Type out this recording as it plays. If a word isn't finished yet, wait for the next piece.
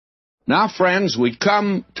Now, friends, we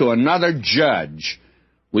come to another judge.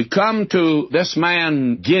 We come to this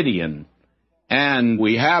man Gideon, and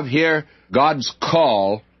we have here God's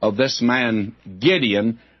call of this man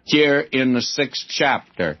Gideon here in the 6th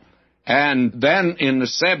chapter. And then in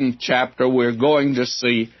the 7th chapter, we're going to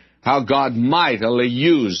see how God mightily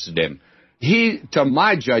used him. He, to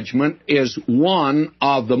my judgment, is one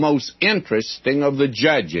of the most interesting of the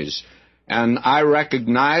judges. And I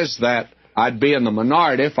recognize that I'd be in the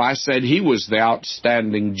minority if I said he was the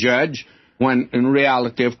outstanding judge, when in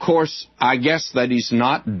reality, of course, I guess that he's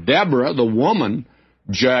not. Deborah, the woman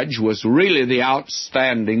judge, was really the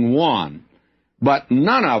outstanding one. But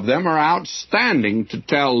none of them are outstanding, to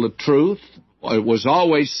tell the truth. It was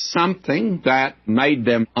always something that made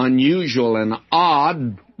them unusual and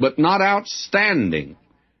odd, but not outstanding.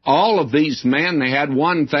 All of these men, they had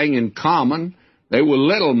one thing in common. They were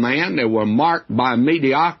little men. They were marked by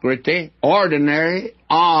mediocrity, ordinary,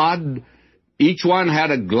 odd. Each one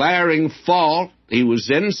had a glaring fault. He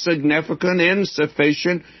was insignificant,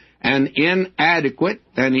 insufficient, and inadequate,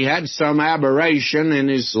 and he had some aberration in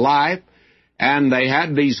his life, and they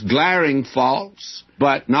had these glaring faults,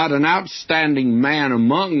 but not an outstanding man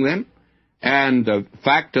among them. And the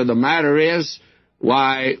fact of the matter is,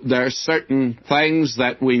 why, there are certain things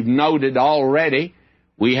that we've noted already.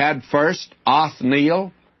 We had first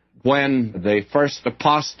Othniel, when the first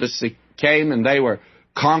apostasy came and they were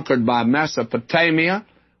conquered by Mesopotamia.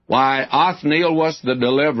 Why, Othniel was the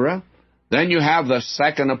deliverer. Then you have the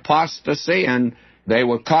second apostasy, and they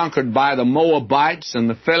were conquered by the Moabites and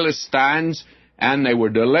the Philistines, and they were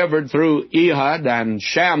delivered through Ehud and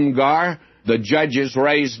Shamgar, the judges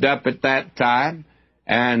raised up at that time.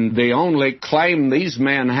 And the only claim these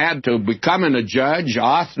men had to becoming a judge,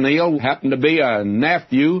 Othniel happened to be a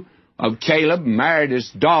nephew of Caleb, married his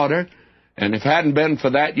daughter, and if it hadn't been for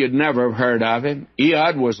that, you'd never have heard of him.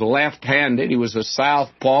 Ehud was left-handed. He was a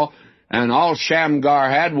southpaw, and all Shamgar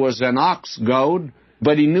had was an ox goad,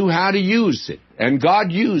 but he knew how to use it, and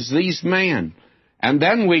God used these men. And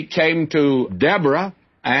then we came to Deborah,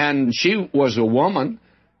 and she was a woman,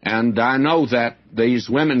 and I know that these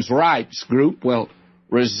women's rights group will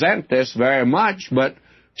resent this very much, but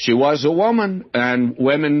she was a woman, and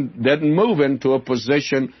women didn't move into a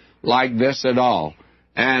position like this at all.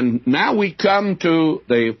 And now we come to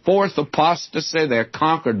the fourth apostasy. They're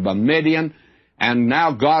conquered by Midian, and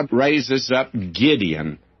now God raises up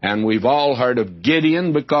Gideon. And we've all heard of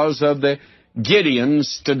Gideon because of the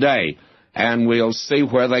Gideons today. And we'll see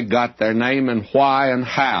where they got their name and why and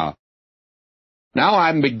how. Now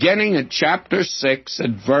I'm beginning at chapter 6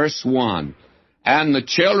 at verse 1. And the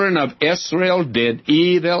children of Israel did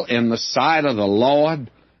evil in the sight of the Lord,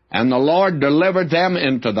 and the Lord delivered them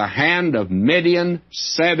into the hand of Midian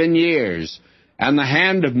 7 years. And the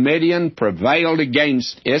hand of Midian prevailed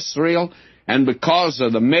against Israel, and because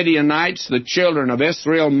of the Midianites, the children of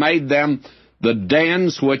Israel made them the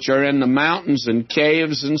dens which are in the mountains and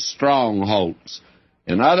caves and strongholds.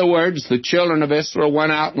 In other words, the children of Israel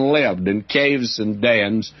went out and lived in caves and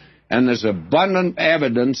dens, and there's abundant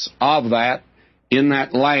evidence of that in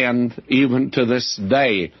that land even to this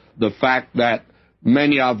day. The fact that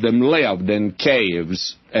many of them lived in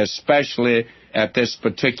caves, especially at this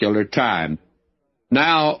particular time.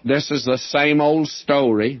 Now, this is the same old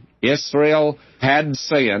story. Israel had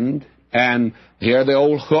sinned, and here the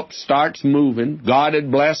old hook starts moving. God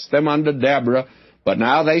had blessed them under Deborah, but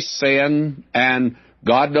now they sin, and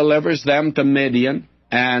God delivers them to Midian.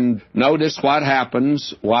 And notice what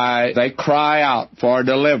happens. Why, they cry out for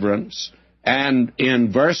deliverance. And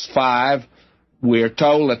in verse 5, we're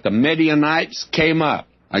told that the Midianites came up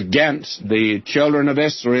against the children of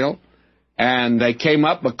Israel, and they came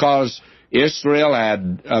up because Israel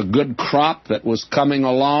had a good crop that was coming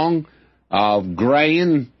along of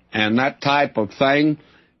grain and that type of thing,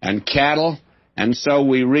 and cattle. And so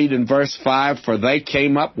we read in verse 5, for they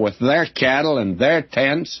came up with their cattle and their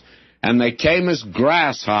tents, and they came as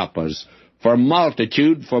grasshoppers for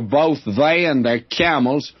multitude, for both they and their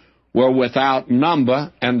camels were without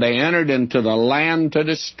number, and they entered into the land to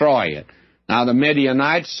destroy it. Now, the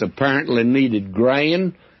Midianites apparently needed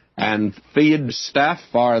grain and feed stuff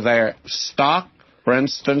for their stock, for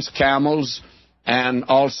instance, camels, and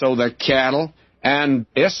also their cattle. And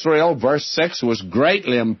Israel, verse 6, was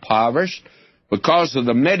greatly impoverished because of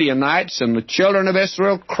the Midianites, and the children of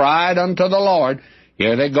Israel cried unto the Lord.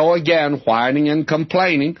 Here they go again, whining and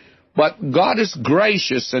complaining. But God is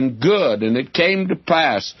gracious and good, and it came to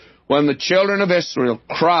pass, when the children of Israel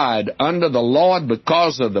cried unto the Lord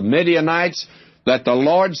because of the Midianites, that the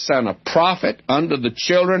Lord sent a prophet unto the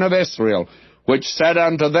children of Israel, which said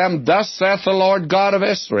unto them, Thus saith the Lord God of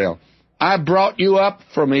Israel, I brought you up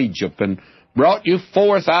from Egypt and brought you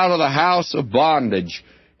forth out of the house of bondage,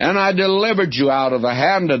 and I delivered you out of the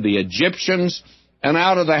hand of the Egyptians and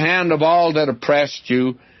out of the hand of all that oppressed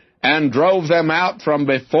you, and drove them out from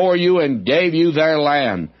before you and gave you their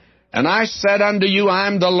land. And I said unto you, I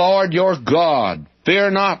am the Lord your God.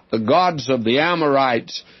 Fear not the gods of the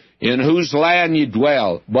Amorites, in whose land ye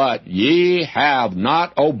dwell, but ye have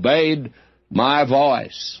not obeyed my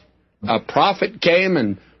voice. A prophet came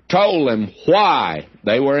and told them why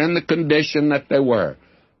they were in the condition that they were.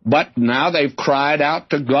 But now they've cried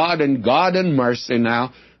out to God, and God in mercy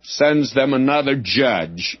now sends them another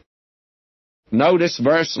judge. Notice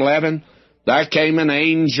verse 11, there came an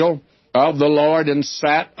angel of the Lord and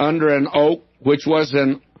sat under an oak, which was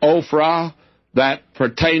in Ophrah, that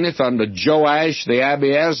pertaineth unto Joash the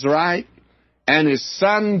Abiezrite, and his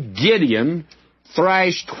son Gideon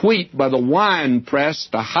thrashed wheat by the winepress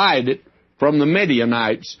to hide it from the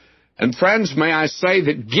Midianites. And friends, may I say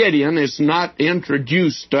that Gideon is not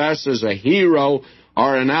introduced to us as a hero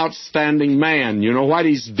or an outstanding man. You know what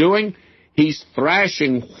he's doing? He's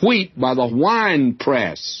thrashing wheat by the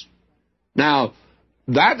winepress. Now,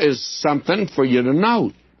 that is something for you to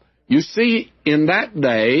note. You see, in that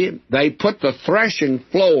day, they put the threshing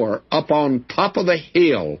floor up on top of the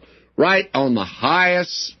hill, right on the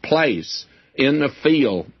highest place in the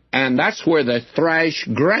field, and that's where they thrash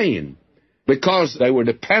grain, because they were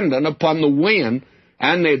dependent upon the wind,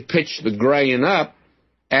 and they'd pitch the grain up,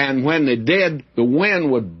 and when they did, the wind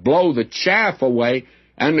would blow the chaff away,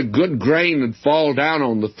 and the good grain would fall down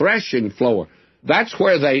on the threshing floor. That's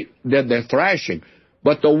where they did their thrashing.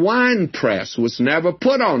 But the wine press was never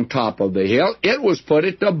put on top of the hill. It was put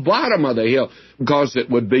at the bottom of the hill, because it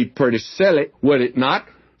would be pretty silly, would it not,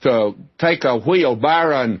 to take a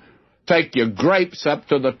wheelbarrow and take your grapes up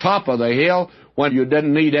to the top of the hill when you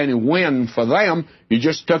didn't need any wind for them. You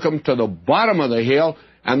just took them to the bottom of the hill,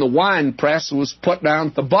 and the wine press was put down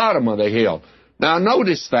at the bottom of the hill. Now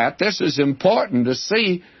notice that. This is important to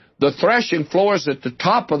see. The threshing floor is at the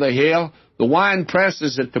top of the hill. The wine press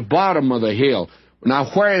is at the bottom of the hill.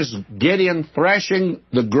 Now, where is Gideon threshing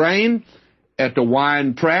the grain? At the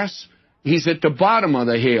wine press. He's at the bottom of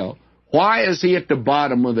the hill. Why is he at the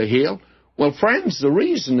bottom of the hill? Well, friends, the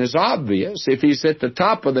reason is obvious. If he's at the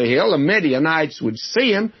top of the hill, the Midianites would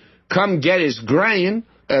see him, come get his grain.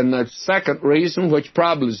 And the second reason, which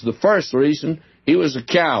probably is the first reason, he was a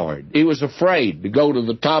coward. He was afraid to go to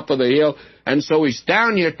the top of the hill. And so he's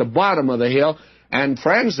down here at the bottom of the hill. And,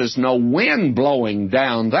 friends, there's no wind blowing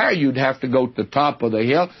down there. You'd have to go to the top of the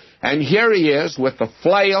hill. And here he is with the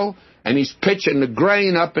flail, and he's pitching the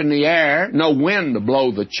grain up in the air. No wind to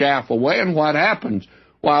blow the chaff away. And what happens?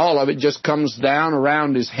 Why, all of it just comes down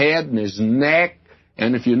around his head and his neck.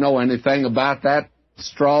 And if you know anything about that,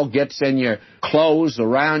 straw gets in your clothes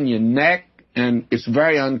around your neck, and it's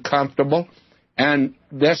very uncomfortable. And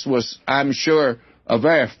this was, I'm sure, a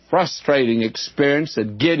very frustrating experience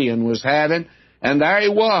that Gideon was having. And there he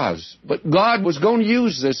was. But God was going to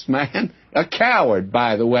use this man, a coward,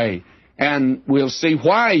 by the way. And we'll see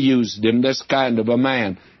why he used him, this kind of a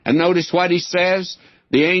man. And notice what he says.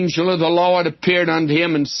 The angel of the Lord appeared unto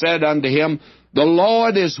him and said unto him, The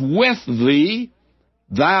Lord is with thee,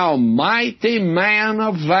 thou mighty man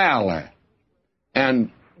of valor.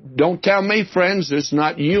 And don't tell me, friends, there's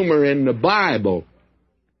not humor in the Bible.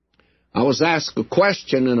 I was asked a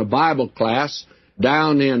question in a Bible class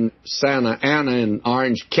down in Santa Ana in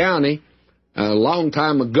Orange County a long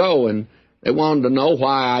time ago, and they wanted to know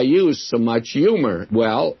why I use so much humor.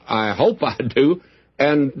 Well, I hope I do.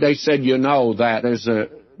 And they said, you know, that there's a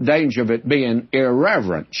danger of it being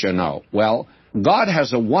irreverent, you know. Well, God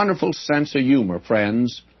has a wonderful sense of humor,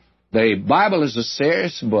 friends. The Bible is a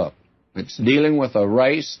serious book. It's dealing with a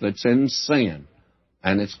race that's in sin,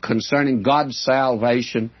 and it's concerning God's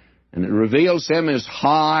salvation. And it reveals him as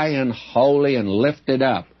high and holy and lifted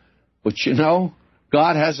up. But you know,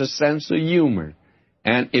 God has a sense of humor.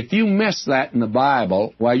 And if you miss that in the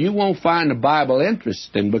Bible, well, you won't find the Bible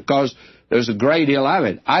interesting, because there's a great deal of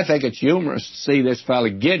it. I think it's humorous to see this fellow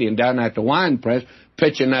Gideon down at the wine press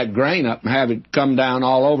pitching that grain up and have it come down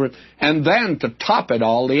all over it. And then to top it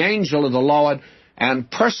all, the angel of the Lord. And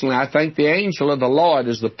personally, I think the angel of the Lord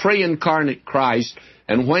is the pre-incarnate Christ.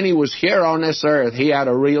 And when he was here on this earth, he had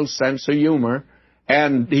a real sense of humor.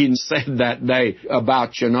 And he said that day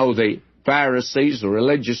about, you know, the Pharisees, the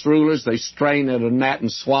religious rulers, they strain at a gnat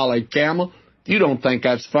and swallow a camel. You don't think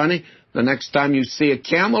that's funny? The next time you see a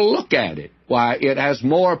camel, look at it. Why, it has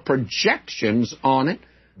more projections on it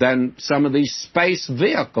than some of these space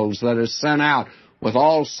vehicles that are sent out with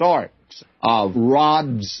all sorts of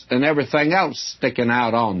rods and everything else sticking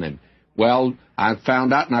out on them. Well, I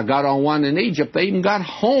found out, and I got on one in Egypt, they even got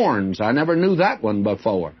horns. I never knew that one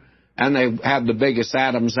before. And they have the biggest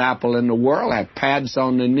Adam's apple in the world, have pads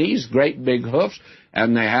on the knees, great big hoofs,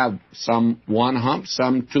 and they have some one hump,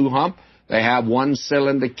 some two hump. They have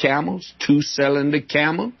one-cylinder camels, two-cylinder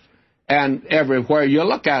camels, and everywhere you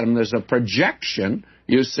look at them, there's a projection,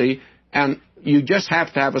 you see, and you just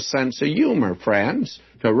have to have a sense of humor, friends,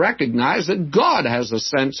 to recognize that God has a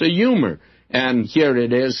sense of humor. And here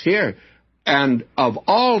it is here. And of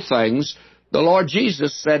all things, the Lord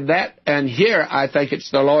Jesus said that, and here I think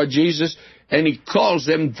it's the Lord Jesus, and he calls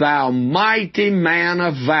him, thou mighty man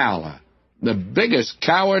of valor, the biggest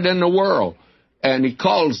coward in the world. And he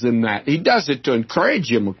calls him that. He does it to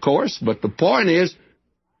encourage him, of course, but the point is,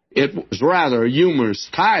 it was rather a humorous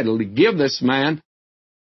title to give this man.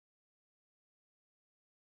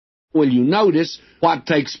 Will you notice what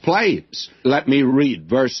takes place? Let me read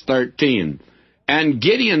verse 13. And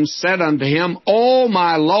Gideon said unto him, O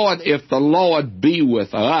my Lord, if the Lord be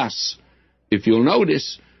with us. If you'll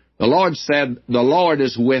notice, the Lord said, the Lord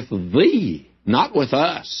is with thee, not with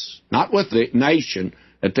us, not with the nation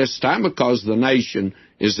at this time, because the nation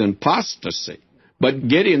is in apostasy. But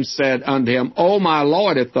Gideon said unto him, O my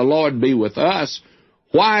Lord, if the Lord be with us,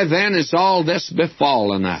 why then is all this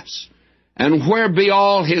befallen us? And where be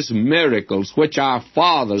all his miracles, which our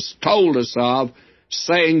fathers told us of,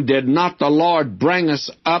 saying, did not the Lord bring us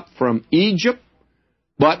up from Egypt?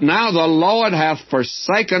 But now the Lord hath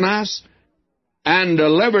forsaken us, and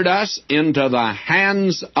delivered us into the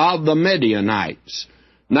hands of the Midianites.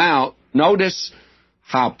 Now, notice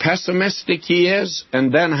how pessimistic he is,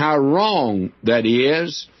 and then how wrong that he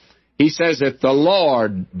is. He says, if the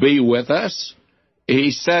Lord be with us,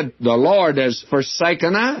 he said, the Lord has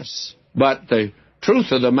forsaken us. But the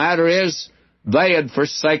truth of the matter is, they had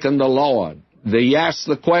forsaken the Lord. They asked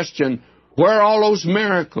the question, where are all those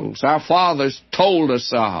miracles our fathers told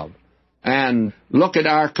us of? And look at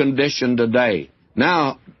our condition today.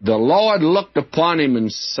 Now, the Lord looked upon him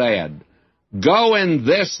and said, go in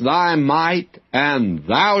this thy might, and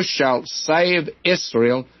thou shalt save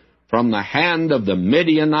Israel from the hand of the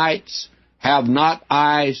Midianites. Have not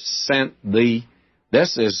I sent thee?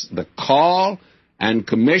 This is the call and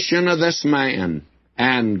commission of this man.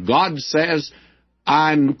 And God says,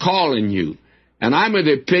 I'm calling you. And I'm of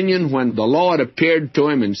the opinion when the Lord appeared to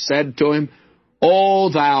him and said to him,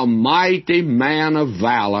 O thou mighty man of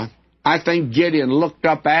valor, I think Gideon looked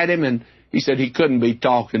up at him and he said he couldn't be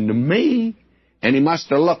talking to me. And he must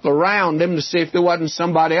have looked around him to see if there wasn't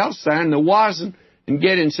somebody else there, and there wasn't. And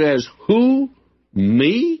Gideon says, who?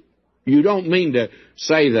 Me? You don't mean to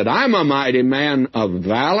say that I'm a mighty man of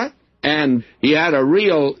valor? And he had a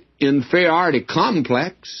real inferiority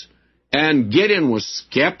complex. And Gideon was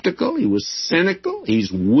skeptical, he was cynical,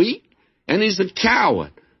 he's weak, and he's a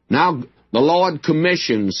coward. Now, the Lord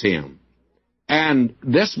commissions him. And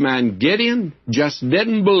this man, Gideon, just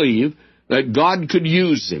didn't believe that God could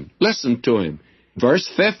use him. Listen to him.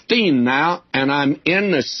 Verse 15 now, and I'm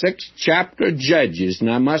in the 6th chapter of Judges, and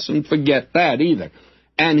I mustn't forget that either.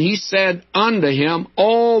 And he said unto him,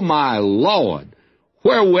 O my Lord,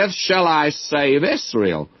 wherewith shall I save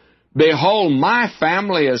Israel? Behold, my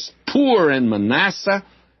family is poor in Manasseh,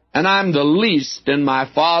 and I'm the least in my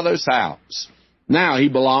father's house. Now, he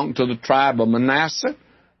belonged to the tribe of Manasseh.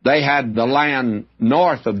 They had the land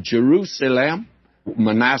north of Jerusalem.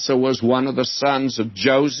 Manasseh was one of the sons of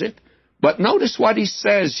Joseph. But notice what he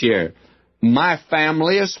says here. My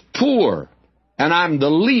family is poor, and I'm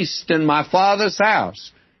the least in my father's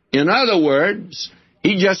house. In other words,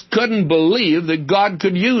 he just couldn't believe that God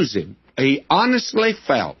could use him. He honestly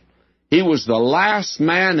felt he was the last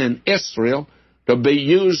man in Israel to be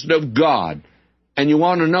used of God. And you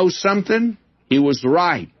want to know something? He was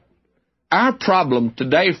right. Our problem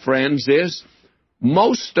today, friends, is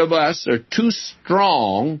most of us are too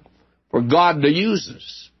strong for God to use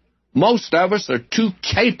us. Most of us are too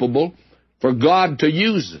capable for God to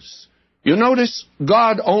use us. You notice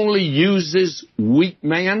God only uses weak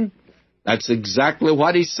men? That's exactly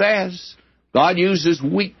what he says. God uses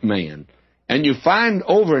weak men. And you find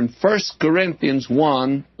over in 1 Corinthians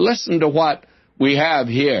 1, listen to what we have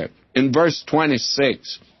here in verse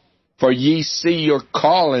 26. For ye see your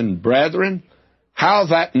calling, brethren, how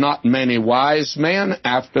that not many wise men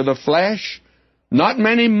after the flesh, not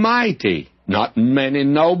many mighty, not many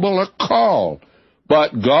noble are called,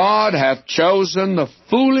 but God hath chosen the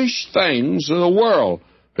foolish things of the world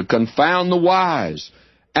to confound the wise.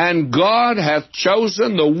 And God hath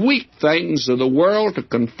chosen the weak things of the world to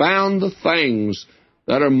confound the things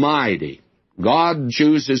that are mighty. God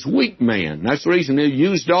chooses weak men. That's the reason he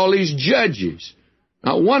used all these judges.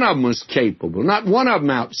 Not one of them was capable. Not one of them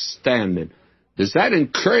outstanding. Does that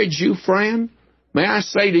encourage you, friend? May I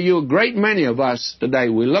say to you, a great many of us today,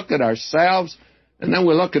 we look at ourselves and then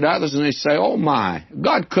we look at others and they say, oh my,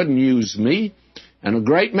 God couldn't use me. And a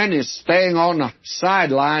great many are staying on the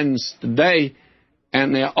sidelines today,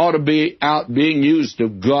 and they ought to be out being used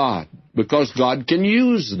of God, because God can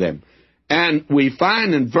use them. And we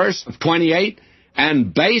find in verse 28,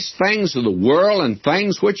 and base things of the world and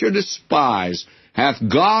things which are despised hath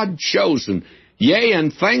God chosen, yea,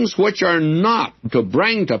 and things which are not, to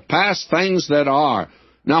bring to pass things that are.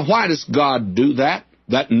 Now, why does God do that?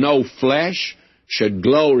 That no flesh should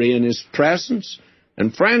glory in His presence.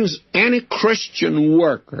 And friends, any Christian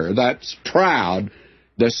worker that's proud,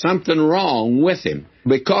 there's something wrong with him,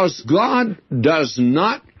 because God does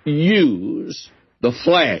not use the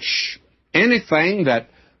flesh. Anything that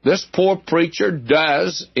this poor preacher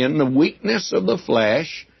does in the weakness of the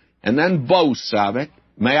flesh and then boasts of it,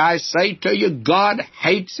 may I say to you, God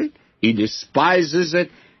hates it. He despises it.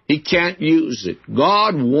 He can't use it.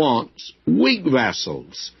 God wants weak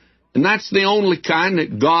vessels, and that's the only kind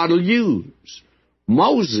that God will use.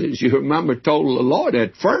 Moses, you remember, told the Lord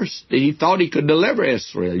at first he thought he could deliver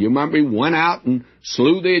Israel. You remember he went out and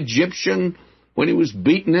slew the Egyptian when he was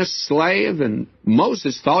beating his slave, and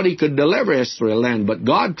Moses thought he could deliver Israel then, but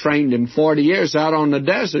God trained him 40 years out on the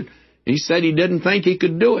desert. He said he didn't think he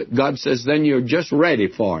could do it. God says, then you're just ready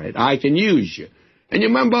for it. I can use you. And you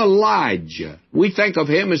remember Elijah. We think of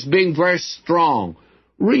him as being very strong.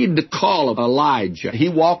 Read the call of Elijah. He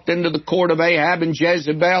walked into the court of Ahab and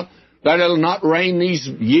Jezebel, that it'll not rain these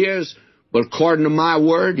years, but according to my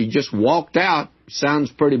word, he just walked out.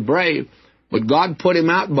 Sounds pretty brave. But God put him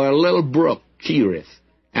out by a little brook, Cherith.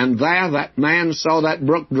 And there that man saw that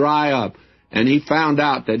brook dry up, and he found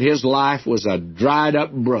out that his life was a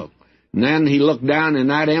dried-up brook. And then he looked down in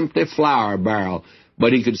that empty flour barrel,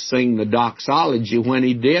 but he could sing the doxology when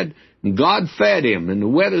he did, and God fed him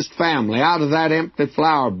and with his family out of that empty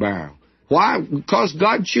flour barrel. Why? Because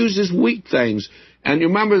God chooses weak things. And you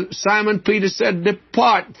remember Simon Peter said,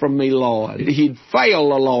 depart from me, Lord. He'd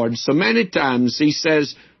failed the Lord so many times. He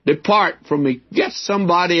says, depart from me. Get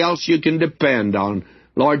somebody else you can depend on.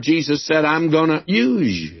 Lord Jesus said, I'm going to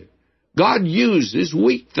use you. God uses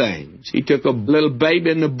weak things. He took a little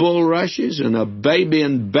baby in the bulrushes and a baby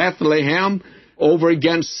in Bethlehem over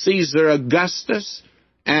against Caesar Augustus.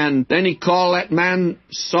 And then he called that man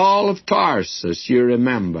Saul of Tarsus, you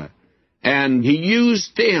remember. And he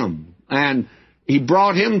used him. And he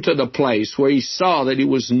brought him to the place where he saw that he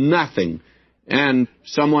was nothing. And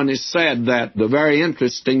someone has said that the very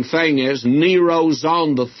interesting thing is Nero's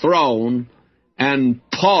on the throne and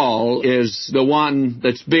Paul is the one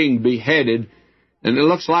that's being beheaded, and it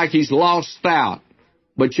looks like he's lost out.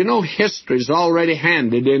 But you know, history's already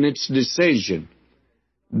handed in its decision.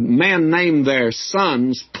 Men named their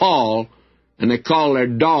sons Paul, and they call their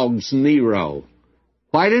dogs Nero.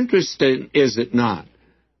 Quite interesting, is it not?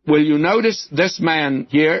 Will you notice this man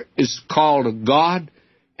here is called a God,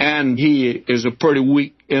 and he is a pretty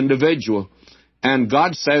weak individual. And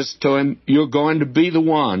God says to him, you're going to be the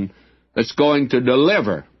one that's going to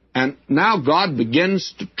deliver. And now God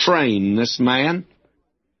begins to train this man.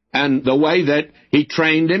 And the way that he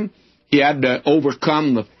trained him, he had to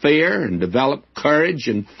overcome the fear and develop courage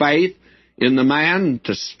and faith in the man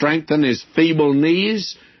to strengthen his feeble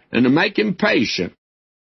knees and to make him patient.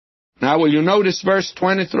 Now, will you notice verse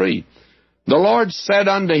 23? The Lord said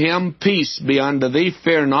unto him, peace be unto thee,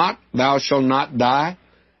 fear not, thou shalt not die.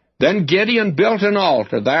 Then Gideon built an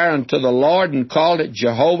altar there unto the Lord and called it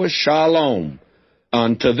Jehovah Shalom.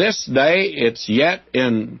 Unto this day it's yet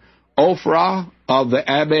in Ophrah of the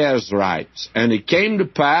Abiezrites. And it came to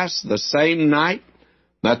pass the same night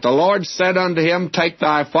that the Lord said unto him, take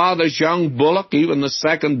thy father's young bullock, even the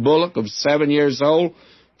second bullock of 7 years old,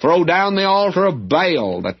 throw down the altar of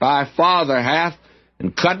Baal that thy father hath,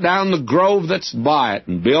 and cut down the grove that's by it,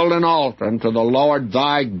 and build an altar unto the Lord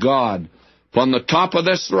thy God upon the top of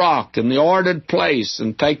this rock in the ordered place,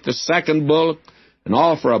 and take the second bullock, and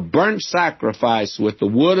offer a burnt sacrifice with the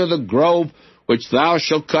wood of the grove which thou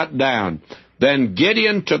shalt cut down. Then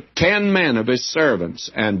Gideon took 10 men of his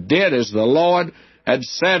servants, and did as the Lord had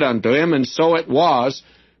said unto him, and so it was,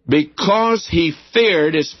 because he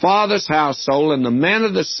feared his father's household and the men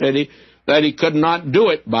of the city, that he could not do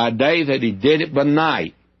it by day, that he did it by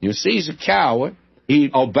night. You see, he's a coward.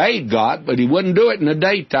 He obeyed God, but he wouldn't do it in the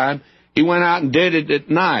daytime. He went out and did it at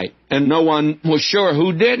night, and no one was sure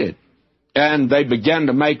who did it. And they began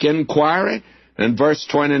to make inquiry. In verse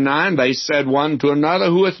 29, they said one to another,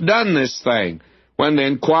 who hath done this thing? When they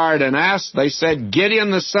inquired and asked, they said,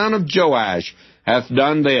 Gideon the son of Joash hath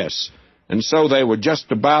done this. And so they were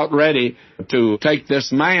just about ready to take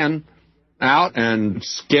this man out and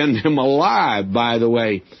skin him alive, by the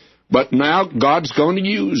way. But now God's going to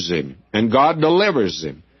use him, and God delivers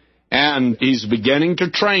him. And he's beginning to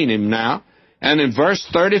train him now. And in verse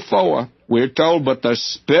 34, we're told, "But the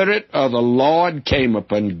Spirit of the Lord came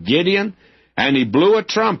upon Gideon, and he blew a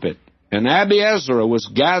trumpet, and Abiezra was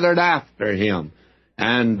gathered after him.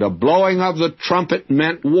 And the blowing of the trumpet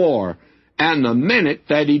meant war. And the minute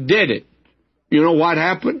that he did it, you know what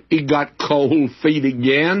happened? He got cold feet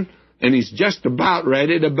again, and he's just about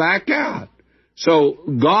ready to back out." So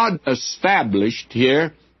God established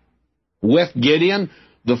here with Gideon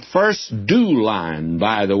the first dew line,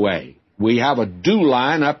 by the way. We have a dew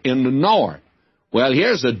line up in the north. Well,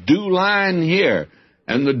 here's a dew line here.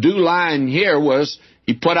 And the dew line here was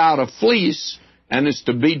he put out a fleece, and it's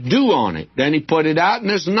to be dew on it. Then he put it out, and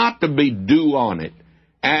there's not to be dew on it.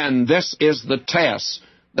 And this is the test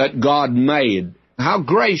that God made. How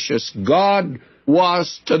gracious God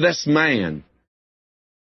was to this man.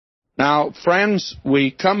 Now, friends,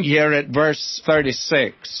 we come here at verse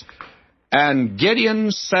 36. "And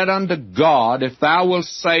Gideon said unto God, If thou wilt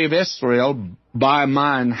save Israel by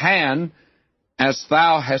mine hand, as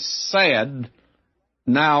thou hast said."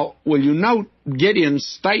 Now, will you note Gideon's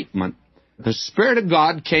statement? The Spirit of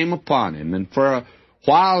God came upon him, and for a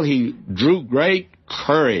while he drew great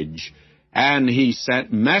courage, and he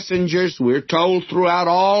sent messengers, we're told, throughout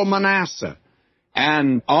all Manasseh,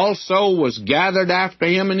 and also was gathered after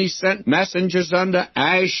him, and he sent messengers unto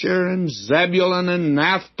Asher and Zebulun and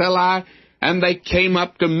Naphtali, and they came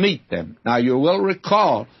up to meet them. Now, you will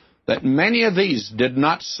recall that many of these did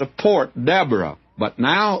not support Deborah, but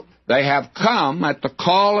now they have come at the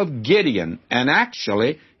call of Gideon, and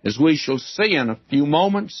actually, as we shall see in a few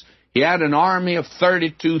moments, he had an army of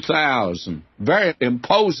 32,000. Very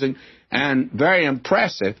imposing and very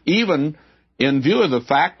impressive, even in view of the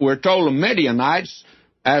fact we're told the Midianites,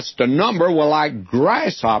 as to number, were like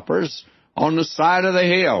grasshoppers on the side of the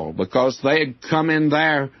hill, because they had come in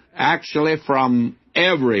there actually from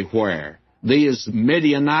everywhere. These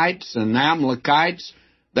Midianites and Amalekites,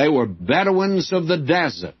 they were Bedouins of the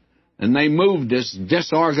desert, and they moved as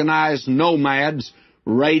disorganized nomads,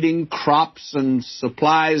 raiding crops and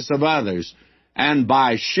supplies of others. And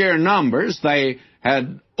by sheer numbers, they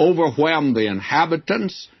had overwhelmed the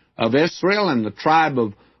inhabitants of Israel, and the tribe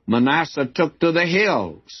of Manasseh took to the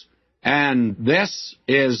hills. And this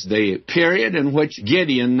is the period in which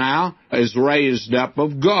Gideon now is raised up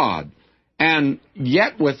of God. And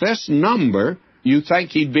yet with this number, you think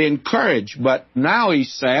he'd be encouraged. But now he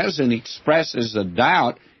says, and expresses a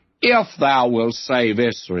doubt, "If thou wilt save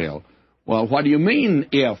Israel." Well, what do you mean,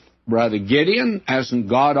 if, Brother Gideon? Hasn't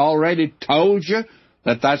God already told you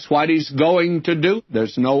that that's what he's going to do?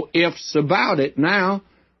 There's no ifs about it now.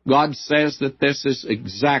 God says that this is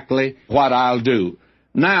exactly what I'll do.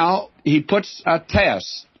 Now, he puts a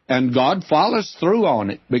test, and God follows through on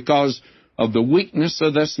it because of the weakness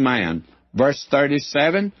of this man. Verse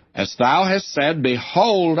 37, "As thou hast said,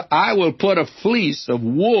 behold, I will put a fleece of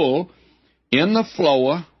wool in the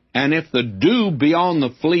floor, and if the dew be on the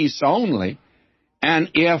fleece only, and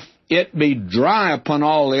if it be dry upon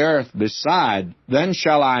all the earth beside, then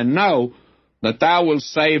shall I know that thou wilt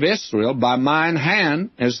save Israel by mine hand,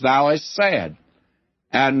 as thou hast said."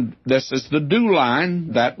 And this is the dew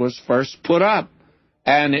line that was first put up.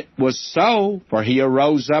 And it was so, for he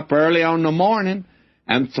arose up early on the morning,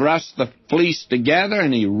 and thrust the fleece together,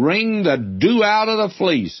 and he wringed the dew out of the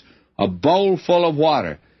fleece, a bowl full of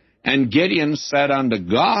water. And Gideon said unto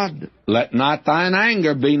God, "Let not thine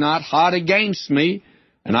anger be not hot against me,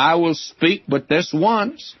 and I will speak but this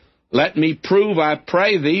once. Let me prove, I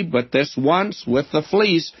pray thee, but this once with the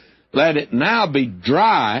fleece. Let it now be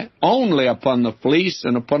dry only upon the fleece,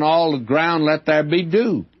 and upon all the ground let there be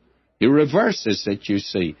dew." He reverses it, you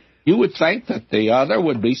see. You would think that the other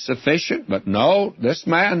would be sufficient, but no, this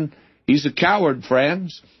man, he's a coward,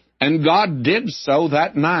 friends. And God did so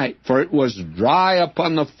that night, for it was dry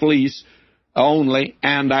upon the fleece only,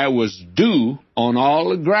 and there was dew on all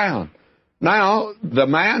the ground. Now, the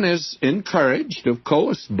man is encouraged, of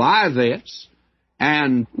course, by this,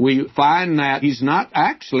 and we find that he's not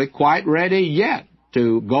actually quite ready yet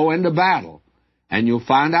to go into battle. And you'll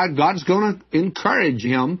find out God's going to encourage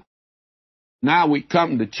him. Now we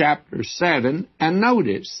come to chapter 7, and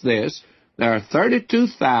notice this. There are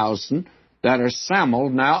 32,000 that are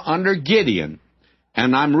assembled now under Gideon.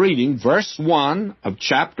 And I'm reading verse 1 of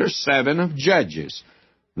chapter 7 of Judges.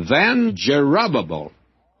 "Then Jerubbaal,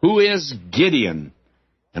 who is Gideon,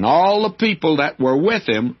 and all the people that were with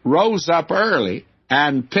him rose up early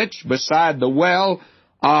and pitched beside the well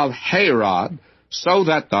of Harod, so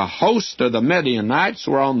that the host of the Midianites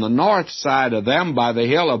were on the north side of them by the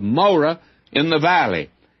hill of Moreh in the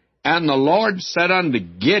valley. And the Lord said unto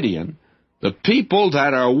Gideon, The people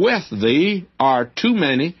that are with thee are too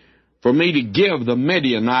many for me to give the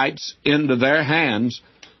Midianites into their hands,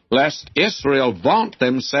 lest Israel vaunt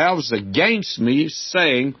themselves against me,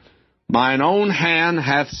 saying, Mine own hand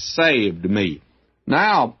hath saved me.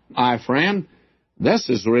 Now, my friend, this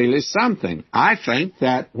is really something. I think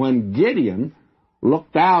that when Gideon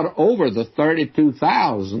looked out over the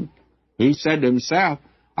 32,000, he said to himself,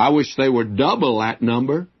 I wish they were double that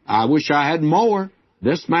number. I wish I had more.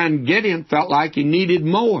 This man Gideon felt like he needed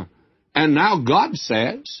more. And now God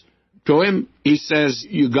says to him, he says,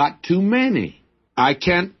 you got too many. I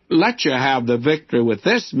can't let you have the victory with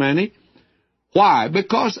this many. Why?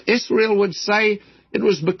 Because Israel would say it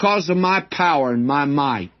was because of my power and my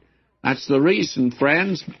might. That's the reason,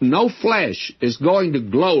 friends. No flesh is going to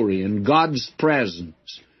glory in God's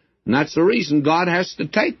presence. And that's the reason God has to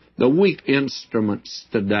take the weak instruments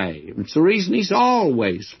today. It's the reason He's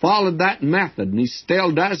always followed that method, and He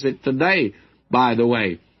still does it today, by the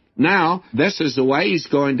way. Now, this is the way He's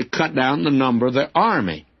going to cut down the number of the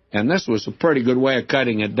army. And this was a pretty good way of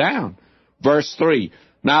cutting it down. Verse 3,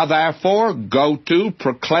 Now therefore go to,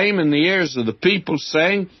 proclaim in the ears of the people,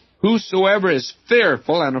 saying, Whosoever is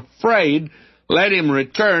fearful and afraid, let him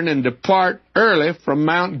return and depart early from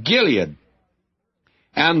Mount Gilead.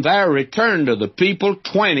 And there returned to the people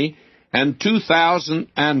 20 and 2,000,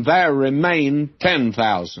 and there remained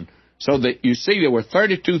 10,000. So that you see there were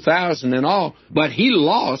 32,000 in all, but he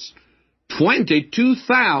lost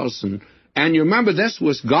 22,000. And you remember this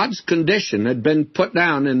was God's condition, had been put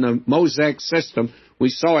down in the Mosaic system. We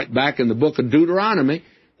saw it back in the book of Deuteronomy,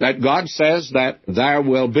 that God says that there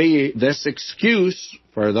will be this excuse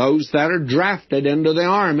for those that are drafted into the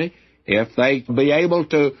army if they be able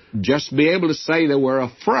to just be able to say they were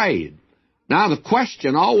afraid. Now, the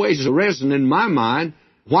question always arisen in my mind,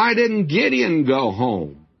 why didn't Gideon go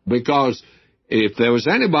home? Because if there was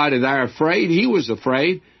anybody there afraid, he was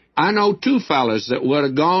afraid. I know two fellas that would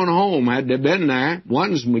have gone home had they been there.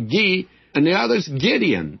 One's McGee, and the other's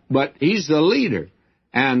Gideon, but he's the leader.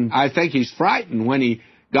 And I think he's frightened when he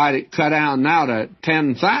got it cut down now to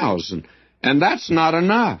 10,000. And that's not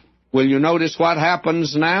enough. Will you notice what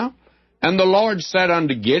happens now? And the Lord said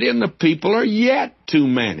unto Gideon, The people are yet too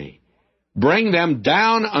many. Bring them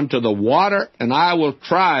down unto the water, and I will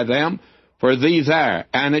try them for thee there.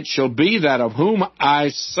 And it shall be that of whom I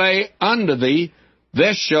say unto thee,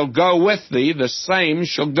 This shall go with thee, the same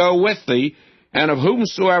shall go with thee. And of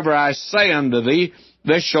whomsoever I say unto thee,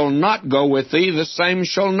 This shall not go with thee, the same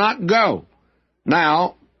shall not go.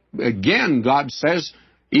 Now, again, God says,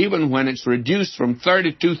 even when it's reduced from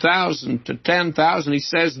 32,000 to 10,000, He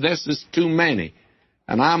says this is too many.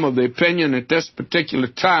 And I'm of the opinion at this particular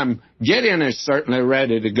time, Gideon is certainly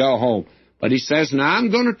ready to go home. But he says, now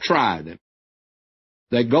I'm going to try them.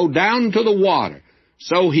 They go down to the water.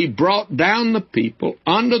 So he brought down the people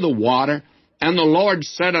under the water, and the Lord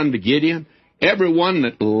said unto Gideon, Every one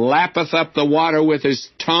that lappeth up the water with his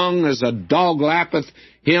tongue as a dog lappeth,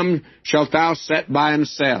 him shalt thou set by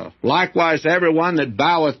himself. Likewise every one that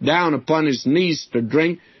boweth down upon his knees to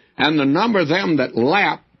drink, and the number of them that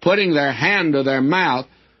lap, putting their hand to their mouth,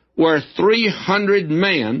 were 300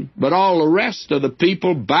 men, but all the rest of the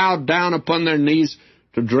people bowed down upon their knees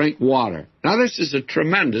to drink water. Now this is a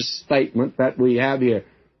tremendous statement that we have here.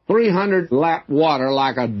 300 lap water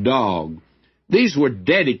like a dog. These were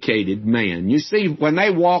dedicated men. You see, when they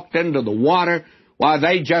walked into the water, why,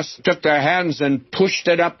 they just took their hands and pushed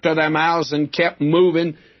it up to their mouths and kept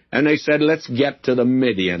moving, and they said, let's get to the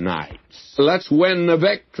Midianites. Let's win the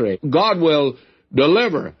victory. God will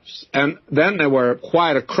deliver us. And then there were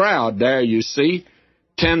quite a crowd there, you see,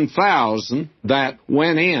 10,000 that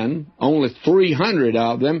went in, only 300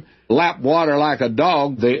 of them, lapped water like a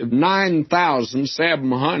dog. The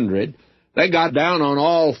 9,700, they got down on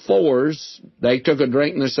all fours. They took a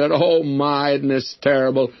drink and they said, oh my, isn't this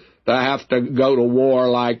terrible to have to go to war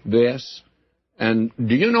like this? And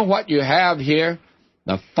do you know what you have here?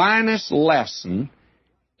 The finest lesson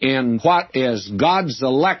in what is God's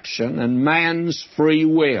election and man's free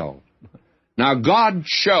will. Now, God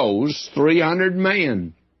chose 300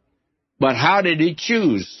 men. But how did He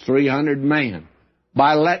choose 300 men?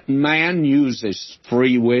 By letting man use his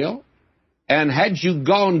free will. And had you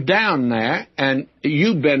gone down there, and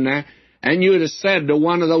you've been there, and you'd have said to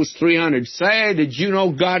one of those 300, say, did you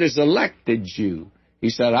know God has elected you? He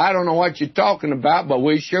said, I don't know what you're talking about, but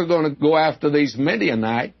we're sure going to go after these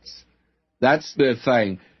Midianites. That's the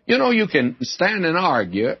thing. You know, you can stand and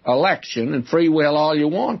argue election and free will all you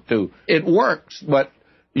want to. It works, but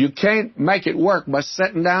You can't make it work by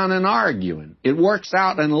sitting down and arguing. It works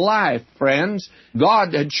out in life, friends.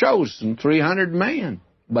 God had chosen 300 men.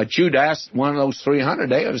 But you'd ask one of those 300,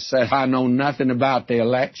 they would have said, I know nothing about the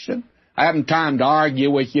election. I haven't time to argue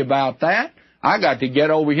with you about that. I got to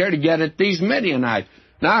get over here to get at these Midianites.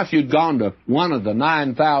 Now, if you'd gone to one of the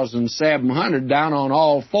 9,700 down on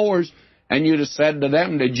all fours, and you'd have said to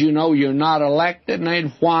them, did you know you're not elected? And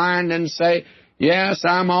they'd whine and say, yes,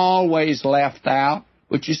 I'm always left out.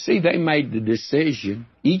 But you see, they made the decision.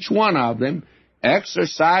 Each one of them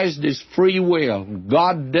exercised his free will.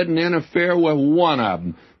 God didn't interfere with one of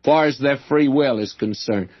them as far as their free will is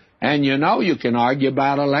concerned. And you know, you can argue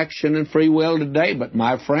about election and free will today, but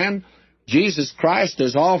my friend, Jesus Christ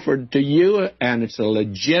has offered to you, and it's a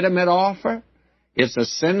legitimate offer. It's a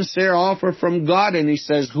sincere offer from God, and He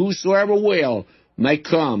says, whosoever will may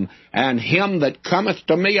come, and him that cometh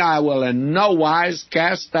to me I will in no wise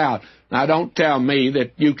cast out. Now, don't tell me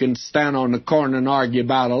that you can stand on the corner and argue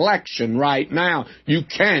about election right now. You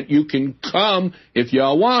can't. You can come if you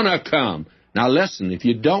want to come. Now, listen, if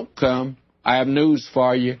you don't come, I have news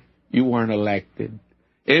for you. You weren't elected.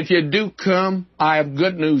 If you do come, I have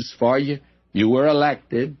good news for you. You were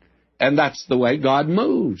elected. And that's the way God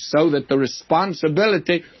moves, so that the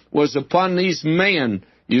responsibility was upon these men,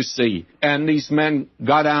 you see. And these men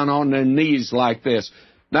got down on their knees like this.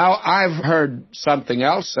 Now, I've heard something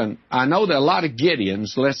else, and I know there are a lot of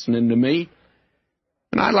Gideons listening to me,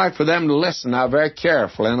 and I'd like for them to listen now very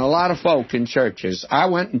carefully, and a lot of folk in churches. I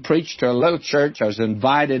went and preached to a little church. I was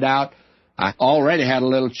invited out. I already had a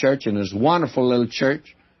little church, and it was a wonderful little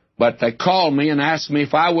church, but they called me and asked me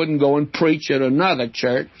if I wouldn't go and preach at another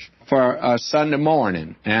church for a Sunday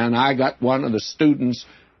morning, and I got one of the students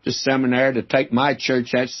to seminary to take my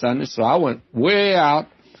church that Sunday, so I went way out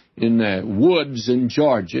in the woods in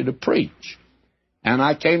Georgia to preach. And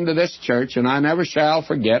I came to this church, and I never shall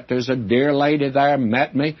forget, there's a dear lady there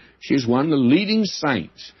met me. She's one of the leading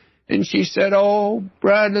saints. And she said, oh,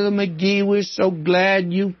 Brother McGee, we're so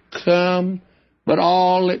glad you've come, but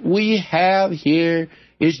all that we have here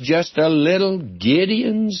is just a little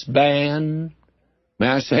Gideon's band. May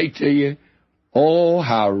I say to you, oh,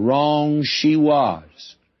 how wrong she was.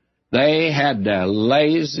 They had the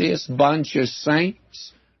laziest bunch of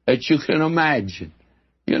saints that you can imagine.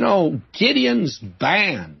 You know, Gideon's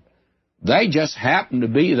band, they just happened to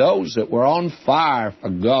be those that were on fire for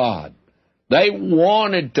God. They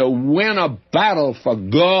wanted to win a battle for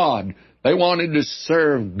God. They wanted to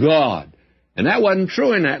serve God. And that wasn't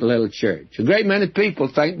true in that little church. A great many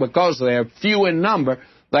people think because they're few in number,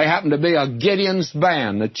 they happen to be a Gideon's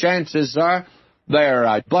band. The chances are they're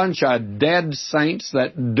a bunch of dead saints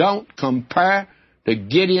that don't compare to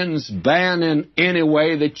Gideon's band in any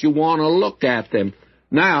way that you want to look at them.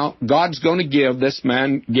 Now, God's going to give this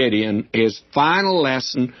man Gideon his final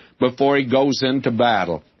lesson before he goes into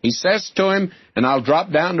battle. He says to him, and I'll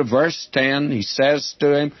drop down to verse 10, he says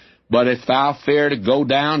to him, but if thou fear to go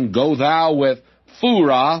down, go thou with Thru,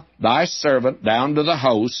 thy servant, down to the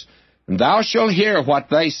host, and thou shalt hear what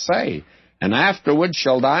they say. And afterward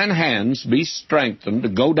shall thine hands be strengthened to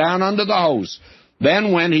go down unto the host.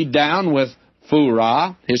 Then went he down with Thru,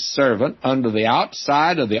 his servant, unto the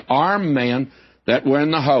outside of the armed men that were in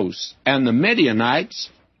the host, and the Midianites,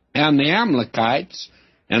 and the Amalekites,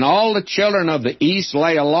 and all the children of the east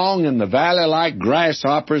lay along in the valley like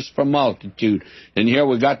grasshoppers for multitude. And here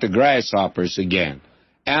we got the grasshoppers again.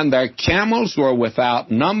 And their camels were without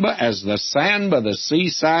number as the sand by the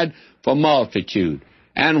seaside for multitude.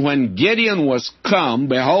 And when Gideon was come,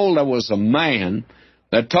 behold, there was a man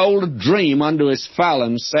that told a dream unto his fellow,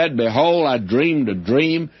 and said, behold, I dreamed a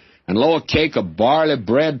dream, and lo, a cake of barley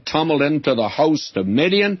bread tumbled into the host of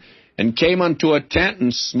Midian, and came unto a tent,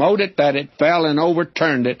 and smote it, that it fell, and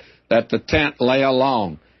overturned it, that the tent lay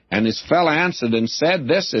along. And his fellow answered and said,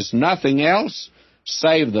 this is nothing else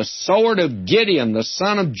save the sword of Gideon, the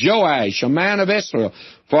son of Joash, a man of Israel.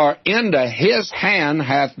 For into his hand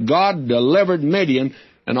hath God delivered Midian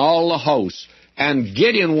and all the hosts. And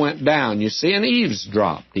Gideon went down, you see, and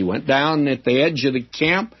eavesdropped. He went down at the edge of the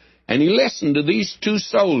camp, and he listened to these two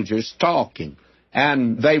soldiers talking.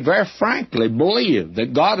 And they very frankly believed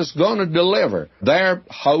that God is going to deliver their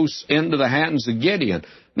hosts into the hands of Gideon.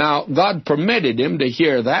 Now, God permitted him to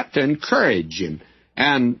hear that to encourage him.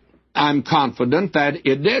 And I'm confident that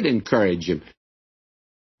it did encourage him.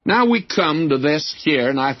 Now we come to this here,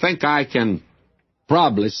 and I think I can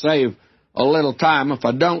probably save a little time if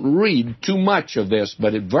I don't read too much of this.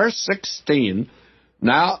 But at verse 16,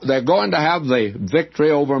 now they're going to have the victory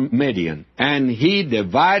over Midian. And he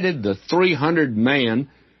divided the 300 men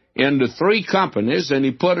into 3 companies, and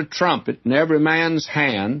he put a trumpet in every man's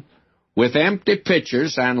hand with empty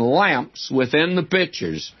pitchers and lamps within the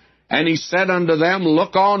pitchers. And he said unto them,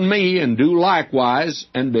 Look on me, and do likewise,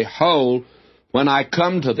 and behold, when I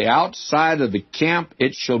come to the outside of the camp,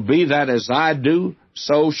 it shall be that as I do,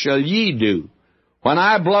 so shall ye do. When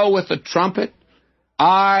I blow with the trumpet,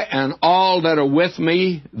 I and all that are with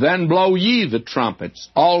me, then blow ye the trumpets,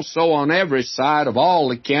 also on every side of all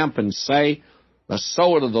the camp, and say, The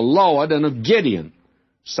sword of the Lord and of Gideon.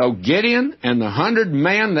 So Gideon and the 100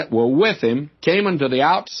 men that were with him came unto the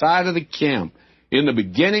outside of the camp in the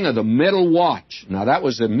beginning of the middle watch. Now that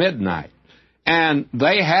was at midnight. And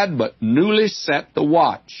they had but newly set the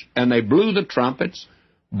watch, and they blew the trumpets,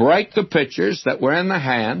 brake the pitchers that were in the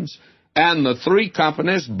hands, and the 3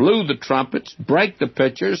 companies blew the trumpets, brake the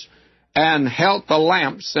pitchers, and held the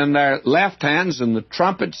lamps in their left hands and the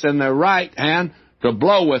trumpets in their right hand to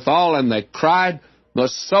blow withal, and they cried, The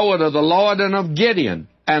sword of the Lord and of Gideon.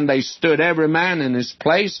 And they stood every man in his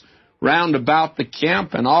place round about the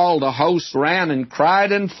camp, and all the host ran and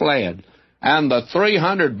cried and fled. And the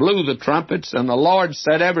 300 blew the trumpets, and the Lord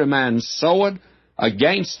set every man's sword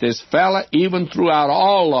against his fellow, even throughout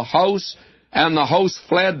all the hosts. And the host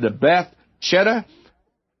fled to Beth Chitta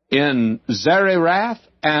in Zererath,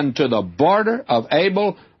 and to the border of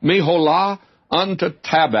Abel Meholah unto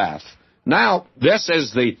Tabath. Now, this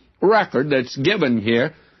is the record that's given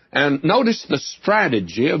here. And notice the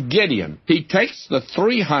strategy of Gideon. He takes the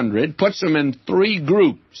 300, puts them in 3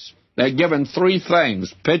 groups. They're given 3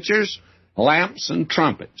 things: pitchers, lamps, and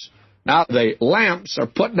trumpets. Now, the lamps are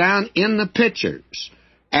put down in the pitchers,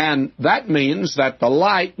 and that means that the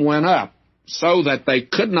light went up so that they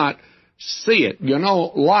could not see it. You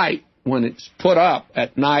know, light, when it's put up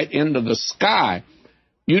at night into the sky,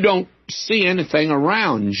 you don't see anything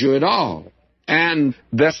around you at all. And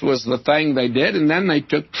this was the thing they did, and then they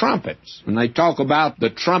took trumpets. And they talk about the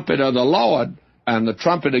trumpet of the Lord and the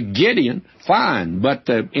trumpet of Gideon, fine. But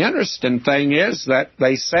the interesting thing is that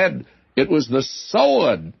they said it was the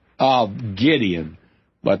sword of Gideon,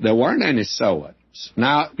 but there weren't any swords.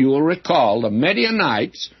 Now, you will recall the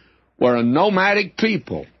Midianites were a nomadic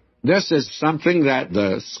people. This is something that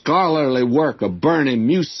the scholarly work of Vernon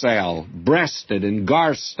Mcgee, Breasted, and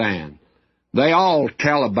Garstan, they all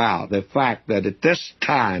tell about the fact that at this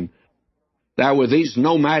time there were these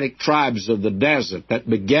nomadic tribes of the desert that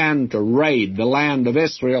began to raid the land of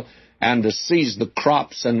Israel and to seize the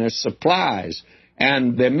crops and their supplies.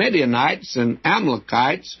 And the Midianites and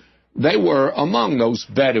Amalekites, they were among those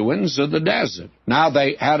Bedouins of the desert. Now,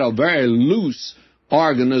 they had a very loose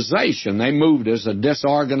organization. They moved as a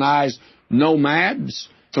disorganized nomads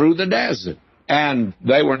through the desert. And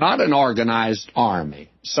they were not an organized army.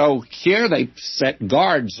 So here they set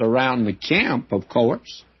guards around the camp, of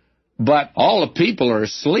course, but all the people are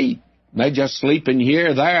asleep. They just sleeping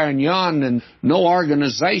here, there, and yon, and no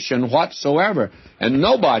organization whatsoever. And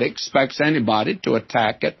nobody expects anybody to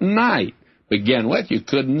attack at night. Begin with, you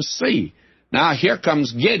couldn't see. Now here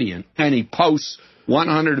comes Gideon, and he posts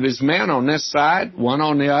 100 of his men on this side, one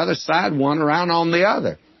on the other side, one around on the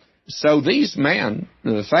other. So these men,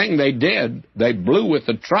 the thing they did, they blew with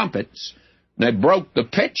the trumpets, they broke the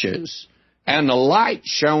pitches, and the light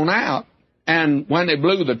shone out. And when they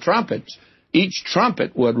blew the trumpets, each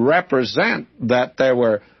trumpet would represent that there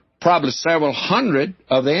were probably several hundred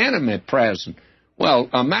of the enemy present. Well,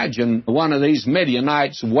 imagine one of these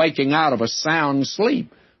Midianites waking out of a sound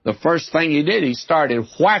sleep. The first thing he did, he started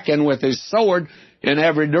whacking with his sword in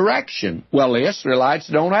every direction. Well, the Israelites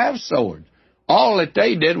don't have swords. All that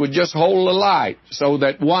they did was just hold the light so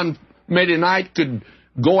that one Midianite could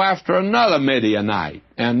go after another Midianite.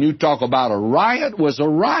 And you talk about a riot, was a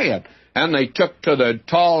riot. And they took to the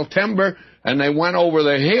tall timber and they went over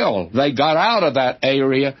the hill. They got out of that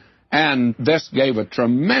area, and this gave a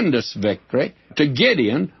tremendous victory to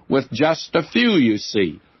Gideon with just a few, you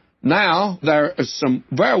see. Now, there are some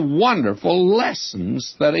very wonderful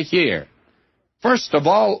lessons that are here. First of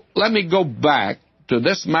all, let me go back to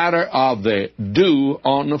this matter of the dew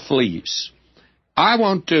on the fleece. I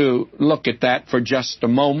want to look at that for just a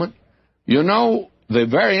moment. You know, the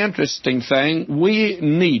very interesting thing, we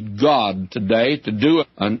need God today to do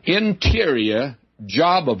an interior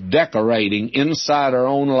job of decorating inside our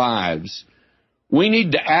own lives. We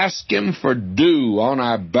need to ask Him for dew on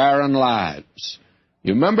our barren lives.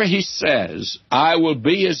 You remember He says, I will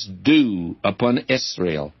be as dew upon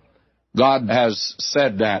Israel. God has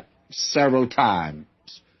said that several times.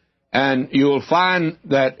 And you'll find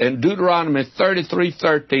that in Deuteronomy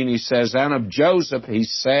 33:13 He says, and of Joseph He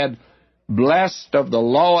said, blessed of the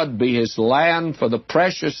Lord be his land for the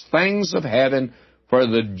precious things of heaven, for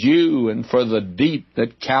the dew and for the deep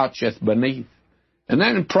that coucheth beneath. And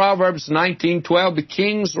then in Proverbs 19:12, the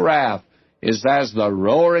king's wrath is as the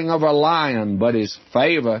roaring of a lion, but his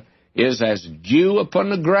favor is as dew upon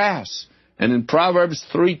the grass. And in Proverbs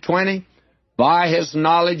 3:20, by his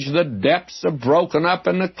knowledge the depths are broken up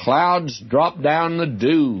and the clouds drop down the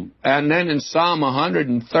dew. And then in Psalm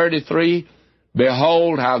 133,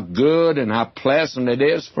 behold how good and how pleasant it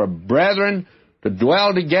is for brethren to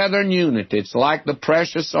dwell together in unity. It's like the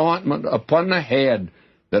precious ointment upon the head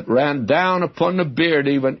that ran down upon the beard,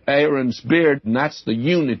 even Aaron's beard, and that's the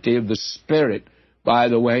unity of the Spirit. By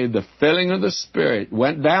the way, the filling of the Spirit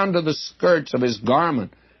went down to the skirts of his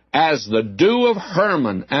garment, as the dew of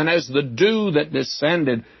Hermon, and as the dew that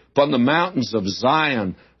descended upon the mountains of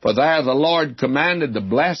Zion. For there the Lord commanded the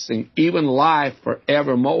blessing, even life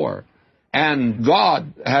forevermore. And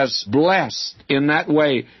God has blessed in that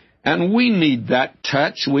way. And we need that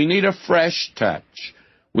touch. We need a fresh touch.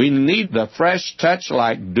 We need the fresh touch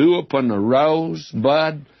like dew upon the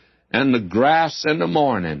rosebud and the grass in the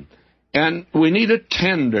morning. And we need a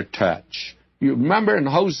tender touch. You remember in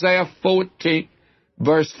Hosea 14,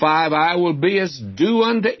 verse 5, I will be as dew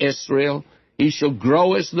unto Israel. He shall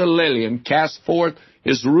grow as the lily and cast forth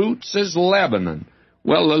his roots as Lebanon.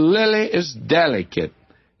 Well, the lily is delicate,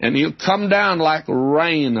 and he'll come down like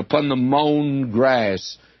rain upon the mown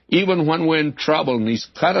grass. Even when we're in trouble and he's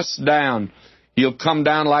cut us down, he'll come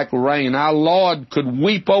down like rain. Our Lord could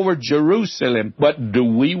weep over Jerusalem, but do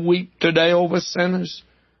we weep today over sinners?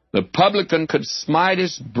 The publican could smite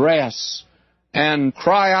his breast and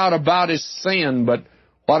cry out about his sin, but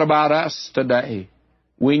what about us today?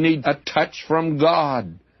 We need a touch from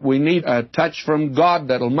God. We need a touch from God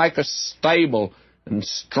that'll make us stable and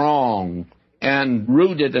strong and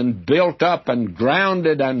rooted and built up and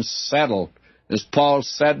grounded and settled, as Paul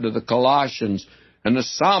said to the Colossians. And the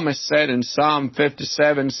psalmist said in Psalm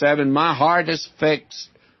 57:7, my heart is fixed.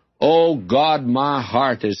 Oh God, my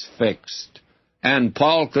heart is fixed. And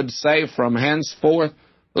Paul could say from henceforth,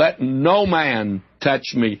 let no man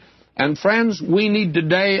touch me. And friends, we need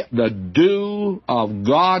today the dew of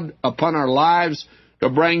God upon our lives to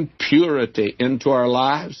bring purity into our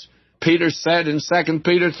lives. Peter said in 2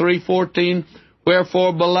 Peter 3:14,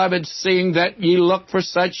 wherefore, beloved, seeing that ye look for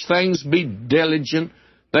such things, be diligent,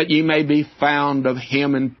 that ye may be found of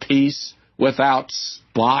him in peace, without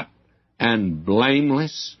spot and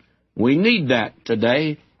blameless. We need that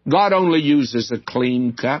today. God only uses a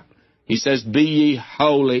clean cup. He says, be ye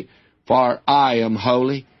holy, for I am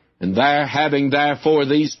holy. And there, having therefore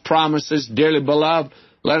these promises, dearly beloved,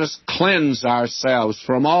 let us cleanse ourselves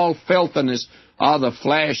from all filthiness of the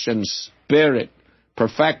flesh and spirit,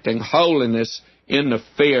 perfecting holiness in the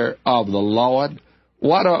fear of the Lord.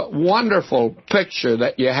 What a wonderful picture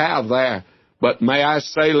that you have there. But may I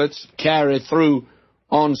say, let's carry through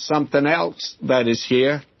on something else that is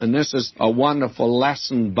here. And this is a wonderful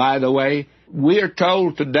lesson, by the way. We are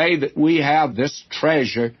told today that we have this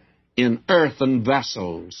treasure in earthen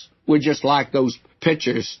vessels. We're just like those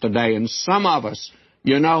pictures today. And some of us,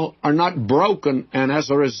 are not broken, and as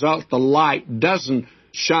a result, the light doesn't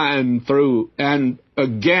shine through. And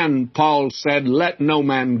again, Paul said, let no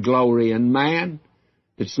man glory in man.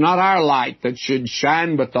 It's not our light that should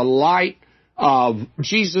shine, but the light of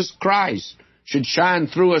Jesus Christ should shine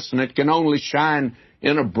through us, and it can only shine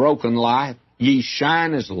in a broken life. Ye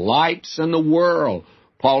shine as lights in the world,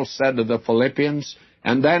 Paul said to the Philippians.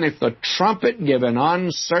 And then if the trumpet give an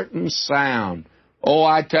uncertain sound, oh,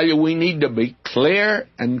 I tell you, we need to be clear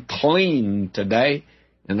and clean today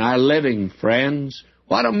in our living, friends.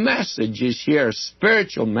 What a message is here, a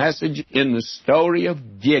spiritual message in the story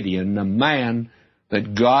of Gideon, the man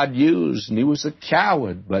that God used. And he was a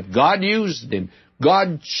coward, but God used him.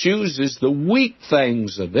 God chooses the weak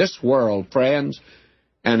things of this world, friends.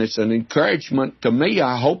 And it's an encouragement to me.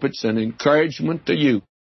 I hope it's an encouragement to you.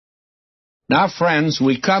 Now, friends,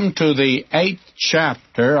 we come to the 8th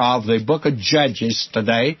chapter of the book of Judges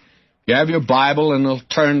today. You have your Bible, and it'll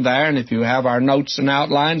turn there. And if you have our notes and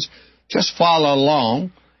outlines, just follow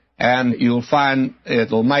along, and you'll find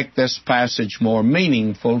it'll make this passage more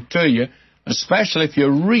meaningful to you, especially if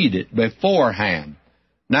you read it beforehand.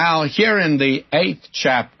 Now, here in the 8th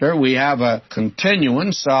chapter, we have a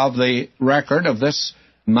continuance of the record of this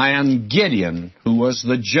man Gideon, who was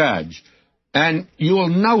the judge. And you'll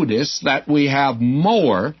notice that we have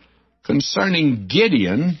more concerning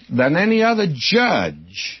Gideon than any other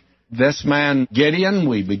judge. This man Gideon,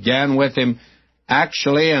 we began with him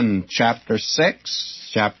actually in chapter 6,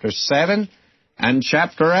 chapter 7, and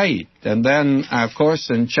chapter 8. And then, of course,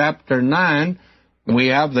 in chapter 9, we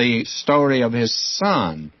have the story of his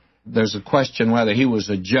son. There's a question whether he was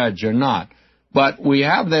a judge or not. But we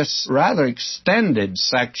have this rather extended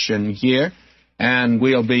section here, And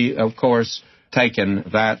we'll be, of course, taking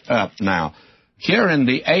that up now. Here in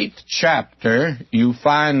the 8th chapter, you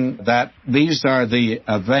find that these are the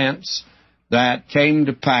events that came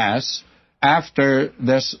to pass after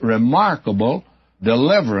this remarkable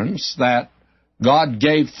deliverance that God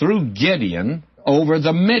gave through Gideon over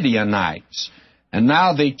the Midianites. And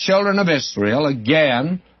now the children of Israel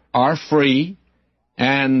again are free,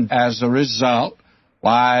 and as a result,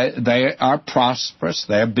 why, they are prosperous,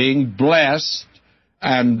 they're being blessed,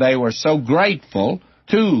 and they were so grateful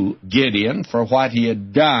to Gideon for what he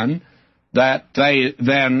had done that they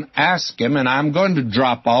then asked him, and I'm going to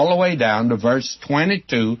drop all the way down to verse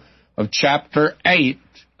 22 of chapter 8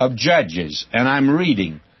 of Judges, and I'm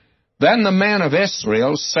reading. Then the men of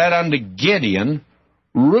Israel said unto Gideon,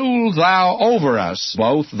 Rule thou over us,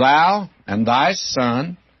 both thou and thy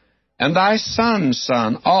son son's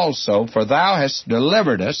son also, for thou hast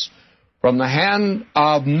delivered us from the hand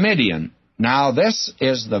of Midian. Now this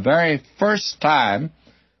is the very first time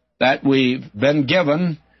that we've been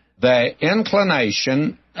given the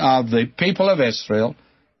inclination of the people of Israel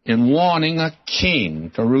in wanting a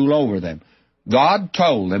king to rule over them. God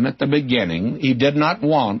told them at the beginning He did not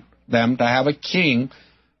want them to have a king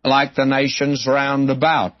like the nations round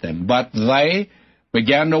about them, but they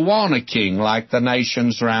began to want a king like the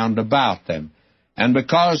nations round about them. And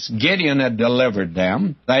because Gideon had delivered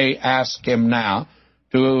them, they asked him now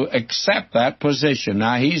to accept that position.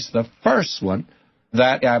 Now, he's the first one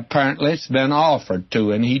that apparently it's been offered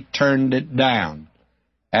to, and he turned it down.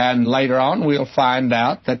 And later on, we'll find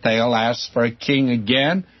out that they'll ask for a king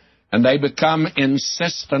again, and they become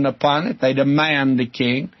insistent upon it. They demand a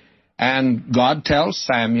king, and God tells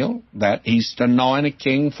Samuel that He's to anoint a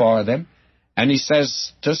king for them. And He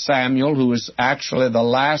says to Samuel, who is actually the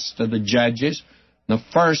last of the judges, the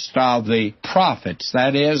first of the prophets,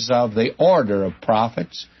 that is, of the order of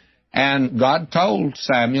prophets, and God told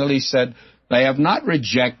Samuel, He said, they have not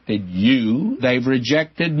rejected you, they've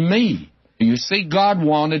rejected me. You see, God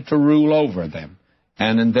wanted to rule over them.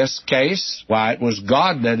 And in this case, why, it was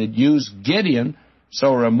God that had used Gideon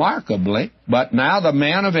so remarkably, but now the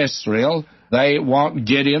men of Israel, they want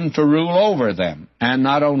Gideon to rule over them. And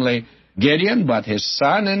not only Gideon, but his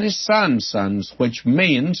son and his son's sons, which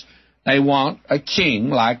means they want a king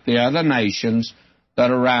like the other nations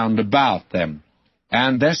that are round about them.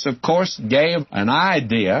 And this, of course, gave an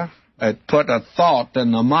idea, it put a thought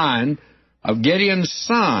in the mind of Gideon's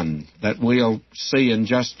son that we'll see in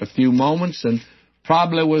just a few moments, and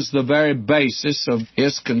probably was the very basis of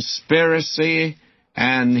his conspiracy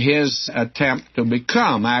and his attempt to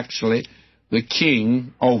become, actually, the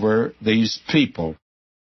king over these people.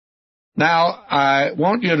 Now, I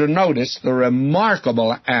want you to notice the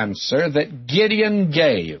remarkable answer that Gideon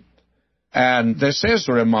gave. And this is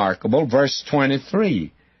remarkable, verse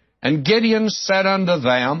 23. And Gideon said unto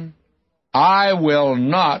them, I will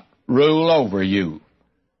not rule over you,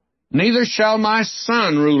 neither shall my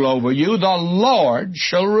son rule over you, the Lord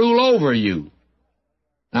shall rule over you.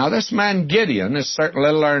 Now, this man Gideon is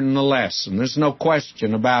certainly learning the lesson. There's no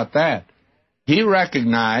question about that. He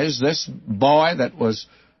recognized this boy that was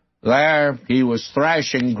there, he was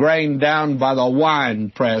thrashing grain down by the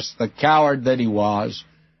wine press, the coward that he was.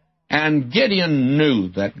 And Gideon knew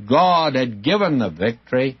that God had given the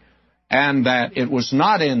victory and that it was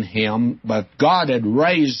not in him, but God had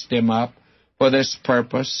raised him up for this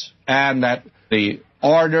purpose, and that the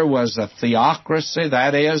order was a theocracy,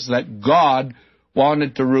 that is, that God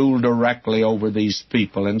wanted to rule directly over these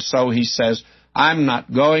people. And so he says, I'm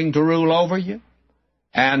not going to rule over you,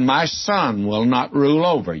 and my son will not rule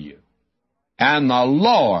over you. And the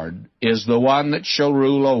Lord is the one that shall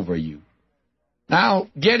rule over you. Now,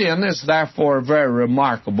 Gideon is therefore a very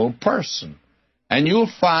remarkable person. And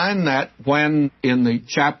you'll find that when in the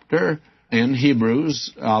chapter in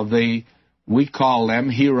Hebrews of we call them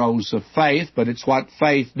heroes of faith, but it's what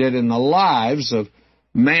faith did in the lives of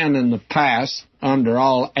men in the past under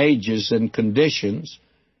all ages and conditions.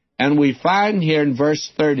 And we find here in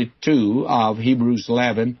verse 32 of Hebrews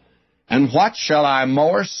 11, and what shall I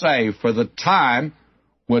more say, for the time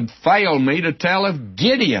would fail me to tell of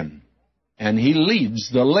Gideon. And he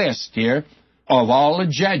leads the list here of all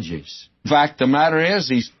the judges. In fact, the matter is,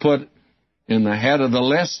 he's put in the head of the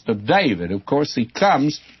list of David. Of course, he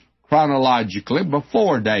comes chronologically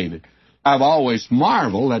before David. I've always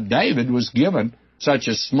marveled that David was given such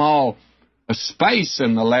a small space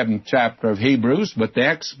in the 11th chapter of Hebrews, but the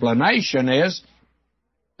explanation is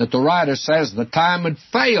that the writer says the time had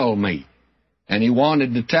failed me, and he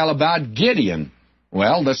wanted to tell about Gideon.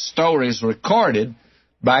 Well, the story is recorded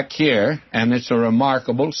back here, and it's a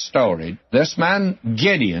remarkable story. This man,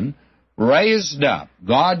 Gideon, raised up.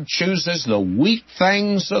 God chooses the weak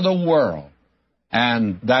things of the world.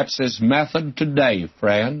 And that's His method today,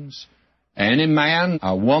 friends. Any man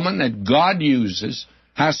or woman that God uses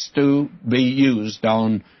has to be used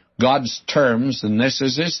on God's terms, and this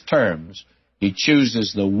is His terms. He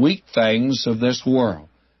chooses the weak things of this world.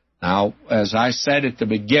 Now, as I said at the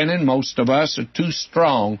beginning, most of us are too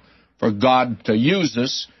strong for God to use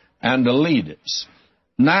us and to lead us.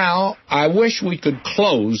 Now, I wish we could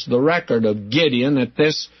close the record of Gideon at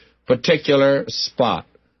this particular spot,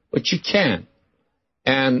 but you can't.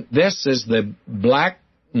 And this is the black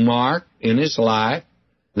mark in his life.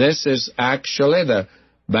 This is actually the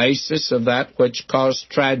basis of that which caused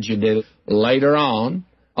tragedy later on.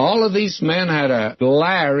 All of these men had a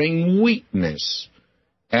glaring weakness,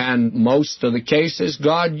 and most of the cases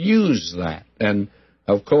God used that. And,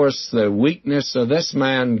 of course, the weakness of this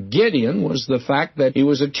man, Gideon, was the fact that he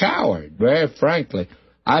was a coward, very frankly.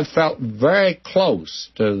 I felt very close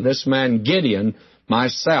to this man, Gideon,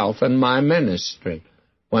 myself and my ministry.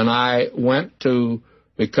 When I went to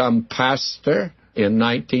become pastor in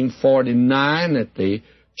 1949 at the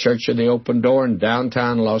Church of the Open Door in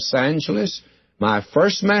downtown Los Angeles, my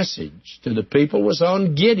first message to the people was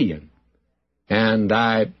on Gideon. And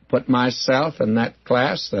I put myself in that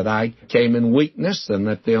class that I came in weakness and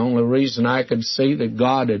that the only reason I could see that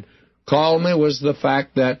God had called me was the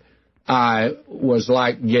fact that I was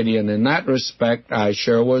like Gideon. In that respect, I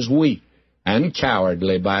sure was weak and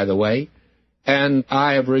cowardly, by the way. And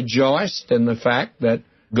I have rejoiced in the fact that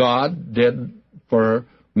God did for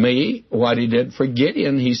me what He did for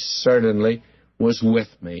Gideon. He certainly was with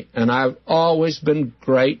me. And I've always been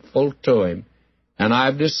grateful to Him. And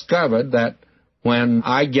I've discovered that when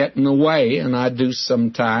I get in the way, and I do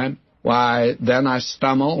sometime, why, then I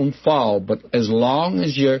stumble and fall. But as long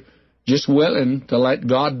as you're just willing to let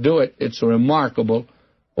God do it, it's remarkable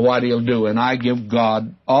what He'll do. And I give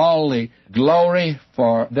God all the glory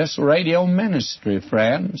for this radio ministry,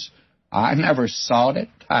 friends. I never sought it.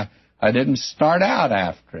 I didn't start out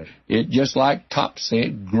after it. It just like Topsy,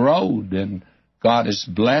 it growed, and God has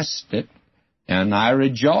blessed it, and I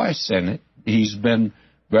rejoice in it. He's been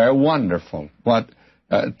very wonderful. What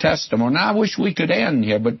testimony. Now, I wish we could end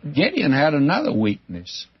here, but Gideon had another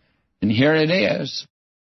weakness. And here it is,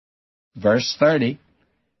 verse 30.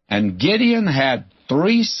 And Gideon had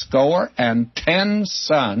 70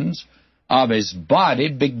 sons of his body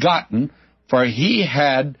begotten, for he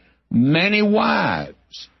had many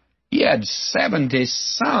wives. He had 70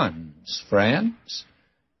 sons, friends,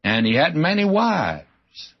 and he had many wives.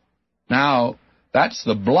 Now, that's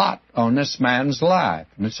the blot on this man's life,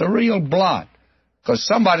 and it's a real blot, because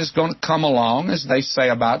somebody's going to come along, as they say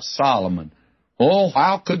about Solomon. Oh,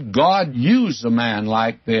 how could God use a man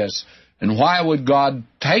like this? And why would God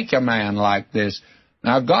take a man like this?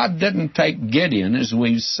 Now, God didn't take Gideon, as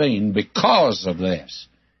we've seen, because of this.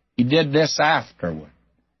 He did this afterward.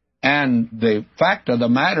 And the fact of the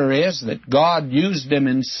matter is that God used him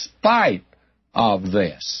in spite of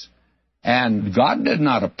this. And God did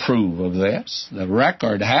not approve of this. The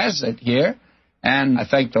record has it here, and I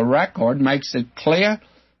think the record makes it clear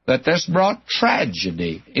that this brought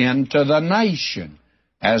tragedy into the nation,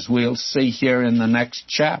 as we'll see here in the next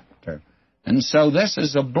chapter. And so this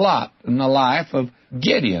is a blot in the life of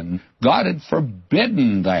Gideon. God had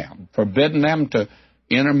forbidden them to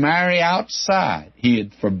intermarry outside. He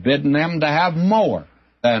had forbidden them to have more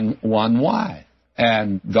than one wife.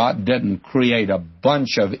 And God didn't create a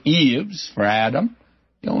bunch of Eves for Adam.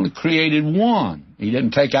 He only created one. He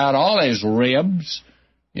didn't take out all his ribs.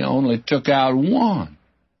 He only took out one.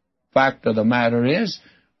 Fact of the matter is,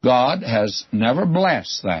 God has never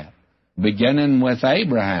blessed that. Beginning with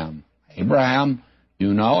Abraham. Abraham,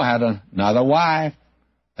 had another wife.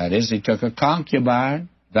 That is, he took a concubine.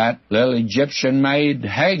 That little Egyptian maid,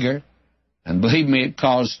 Hagar. And believe me, it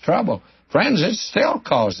caused trouble. Friends, it's still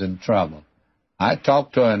causing trouble. I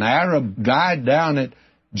talked to an Arab guy down at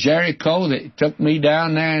Jericho that took me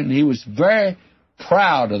down there, and he was very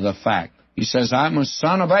proud of the fact. He says, I'm a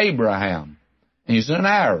son of Abraham. He's an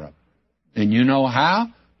Arab. And you know how?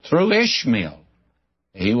 Through Ishmael.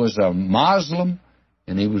 He was a Muslim,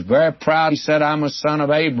 and he was very proud. He said, I'm a son of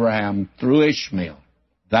Abraham through Ishmael.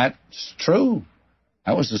 That's true.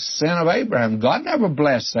 That was the sin of Abraham. God never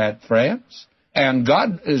blessed that, friends. And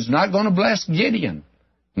God is not going to bless Gideon.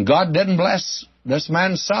 And God didn't bless this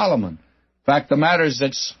man Solomon. In fact, the matter is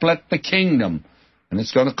that split the kingdom, and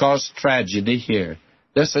it's going to cause tragedy here.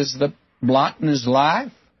 This is the blot in his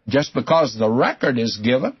life. Just because the record is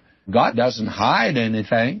given, God doesn't hide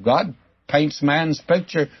anything. God paints man's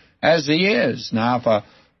picture as he is. Now, if a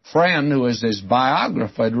friend who is his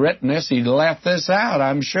biographer had written this, he'd left this out,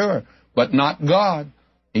 I'm sure. but not God.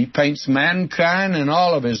 He paints mankind in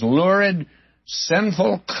all of his lurid,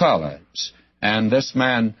 sinful colors. And this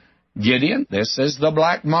man, Gideon, this is the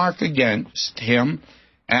black mark against him.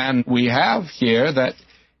 And we have here that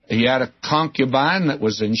he had a concubine that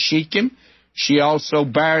was in Shechem. She also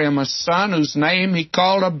bare him a son whose name he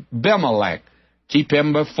called Abimelech. Keep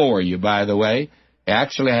him before you, by the way. He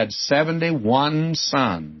actually had 71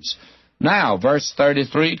 sons. Now, verse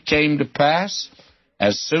 33, it came to pass,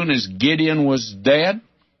 as soon as Gideon was dead,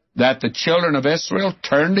 that the children of Israel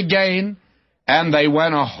turned again, and they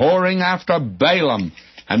went a-whoring after Balaam,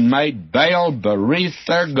 and made Baal Berith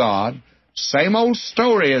their god. Same old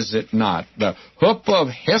story, is it not? The hoop of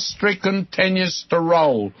history continues to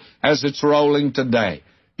roll as it's rolling today.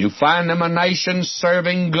 You find them a nation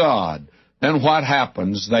serving God. Then what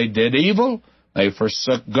happens? They did evil. They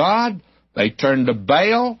forsook God. They turned to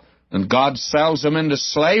Baal, and God sells them into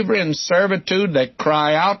slavery and servitude. They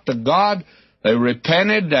cry out to God. They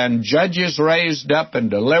repented, and judges raised up and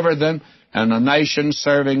delivered them, and a nation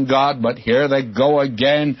serving God. But here they go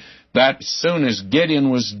again, that as soon as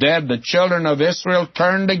Gideon was dead, the children of Israel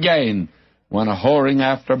turned again, went a-whoring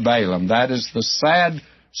after Balaam. That is the sad,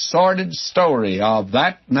 sordid story of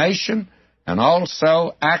that nation, and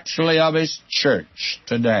also actually of his church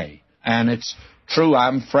today. And it's true,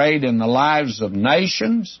 I'm afraid, in the lives of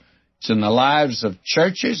nations, it's in the lives of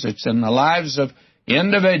churches, it's in the lives of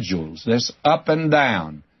individuals, this up and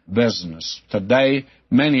down business. Today,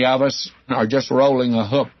 many of us are just rolling a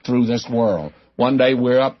hook through this world. One day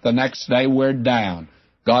we're up, the next day we're down.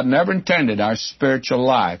 God never intended our spiritual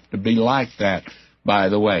life to be like that, by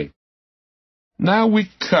the way. Now we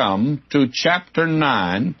come to chapter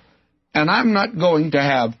 9, and I'm not going to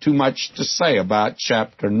have too much to say about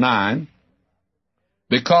chapter 9,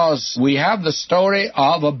 because we have the story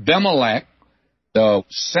of Abimelech, the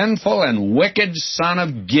sinful and wicked son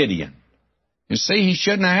of Gideon. You see, he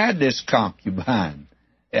shouldn't have had this concubine.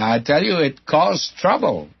 I tell you, it caused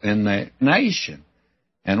trouble in the nation.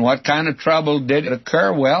 And what kind of trouble did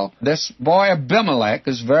occur? Well, this boy Abimelech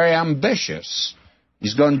is very ambitious.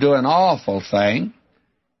 He's going to do an awful thing.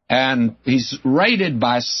 And he's rated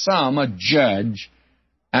by some a judge,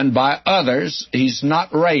 and by others he's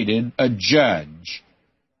not rated a judge.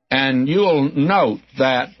 And you'll note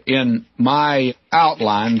that in my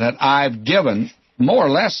outline that I've given, more or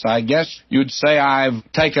less, I guess you'd say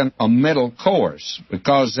I've taken a middle course,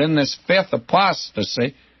 because in this fifth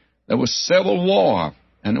apostasy, there was civil war,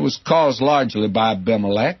 and it was caused largely by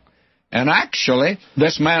Abimelech. And actually,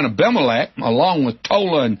 this man Abimelech, along with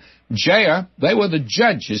Tola and Jair, they were the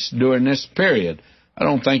judges during this period. I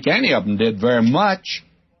don't think any of them did very much,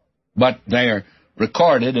 but they're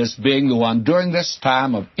recorded as being the one during this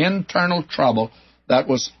time of internal trouble that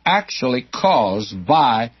was actually caused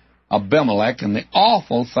by Abimelech and the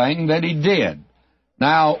awful thing that he did.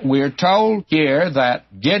 Now, we're told here that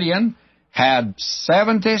Gideon had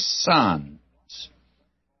 70 sons.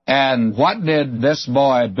 And what did this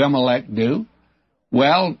boy Abimelech do?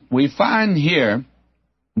 Well, we find here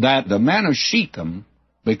that the men of Shechem,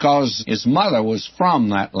 because his mother was from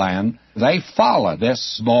that land, they followed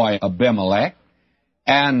this boy Abimelech,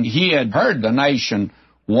 and he had heard the nation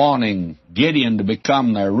wanting Gideon to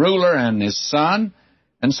become their ruler and his son,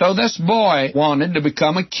 and so this boy wanted to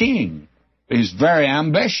become a king. He's very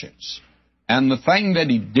ambitious. And the thing that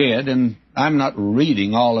he did, and I'm not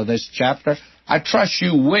reading all of this chapter, I trust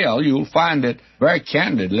you will. You'll find it very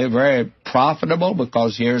candidly, very profitable,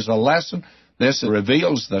 because here's a lesson. This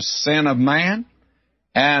reveals the sin of man.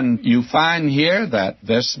 And you find here that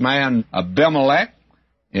this man Abimelech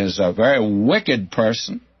is a very wicked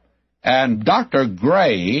person. And Dr.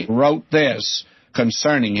 Gray wrote this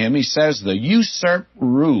concerning him. He says, the usurped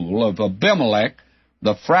rule of Abimelech,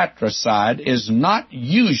 the fratricide, is not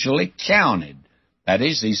usually counted. That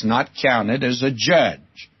is, he's not counted as a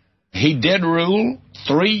judge. He did rule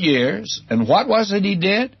 3 years, and what was it he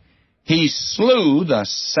did? He slew the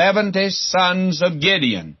 70 sons of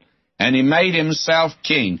Gideon, and he made himself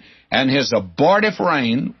king. And his abortive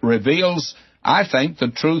reign reveals, I think,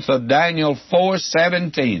 the truth of Daniel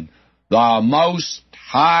 4:17. The Most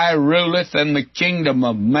High ruleth in the kingdom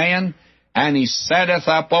of man, and he setteth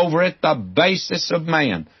up over it the basis of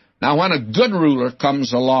man. Now, when a good ruler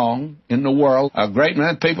comes along in the world, a great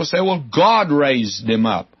many people say, well, God raised him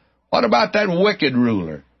up. What about that wicked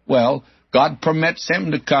ruler? Well, God permits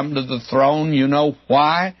him to come to the throne. You know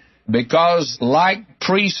why? Because like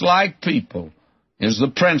priests, like people, is the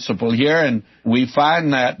principle here. And we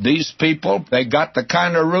find that these people, they got the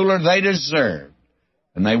kind of ruler they deserved.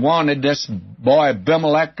 And they wanted this boy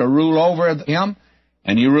Abimelech to rule over him,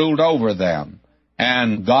 and he ruled over them.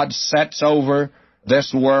 And God sets over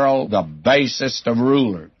this world the basest of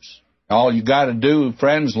rulers. All you got to do,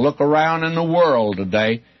 friends, look around in the world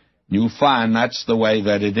today. You'll find that's the way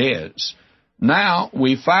that it is. Now,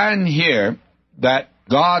 we find here that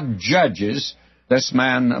God judges this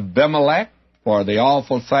man Abimelech for the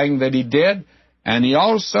awful thing that he did, and he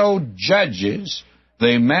also judges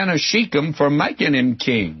the men of Shechem for making him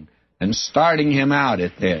king and starting him out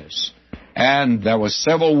at this. And there was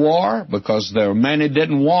civil war because there were many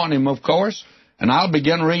didn't want him, of course. And I'll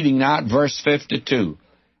begin reading now at verse 52.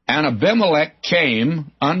 And Abimelech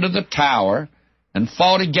came unto the tower and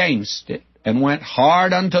fought against it, and went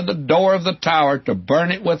hard unto the door of the tower to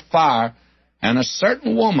burn it with fire. And a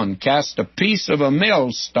certain woman cast a piece of a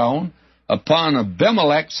millstone upon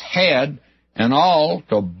Abimelech's head, and all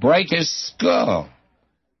to break his skull.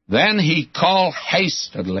 Then he called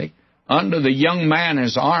hastily unto the young man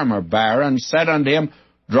his armor-bearer, and said unto him,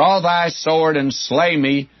 Draw thy sword and slay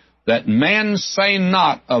me, that men say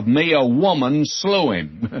not of me a woman slew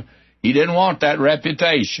him. He didn't want that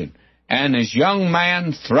reputation. And his young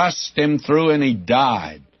man thrust him through, and he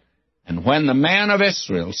died. And when the men of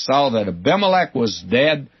Israel saw that Abimelech was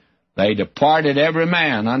dead, they departed every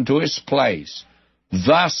man unto his place.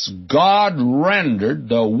 Thus God rendered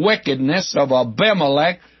the wickedness of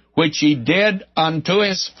Abimelech, which he did unto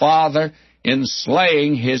his father in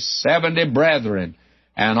slaying his 70 brethren.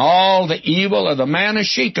 And all the evil of the men of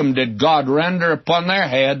Shechem did God render upon their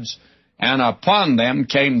heads, and upon them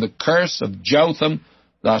came the curse of Jotham,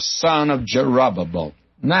 the son of Jerubbaal.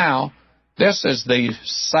 Now, this is the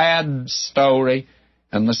sad story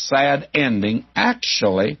and the sad ending,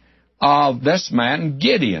 actually, of this man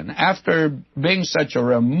Gideon. After being such a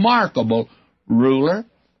remarkable ruler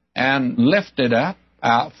and lifted up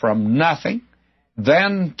out from nothing,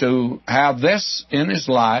 then to have this in his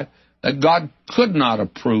life that God could not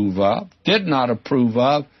approve of, did not approve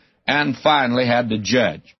of, and finally had to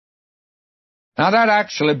judge. Now that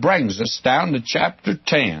actually brings us down to chapter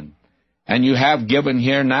 10. And you have given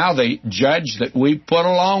here now the judge that we put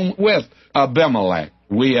along with Abimelech.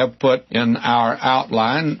 We have put in our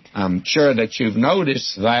outline, I'm sure that you've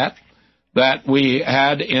noticed that we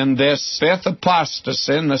had in this fifth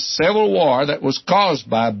apostasy in the civil war that was caused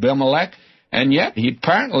by Abimelech, and yet he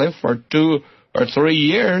apparently for 2 or 3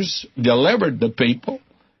 years delivered the people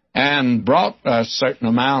and brought a certain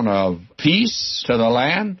amount of peace to the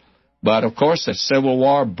land. But, of course, the civil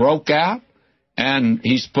war broke out, and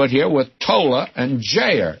he's put here with Tola and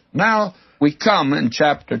Jair. Now, we come in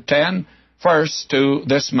chapter 10 first to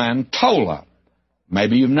this man Tola.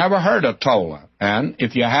 Maybe you've never heard of Tola, and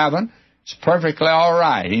if you haven't, it's perfectly all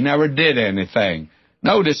right. He never did anything.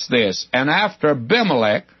 Notice this, and after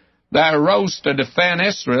Abimelech, there arose to defend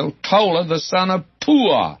Israel Tola, the son of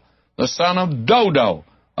Puah, the son of Dodo,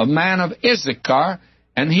 a man of Issachar,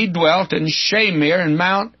 and he dwelt in Shamir in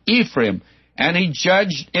Mount Ephraim, and he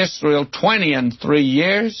judged Israel 23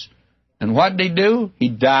 years. And what did he do? He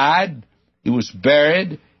died. He was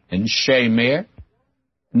buried in Shamir.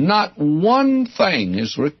 Not one thing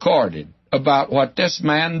is recorded about what this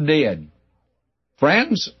man did.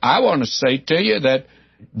 Friends, I want to say to you that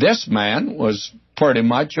this man was pretty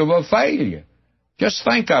much of a failure. Just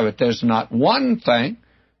think of it. There's not one thing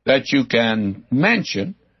that you can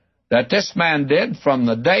mention that this man did from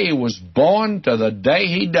the day he was born to the day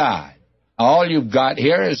he died. All you've got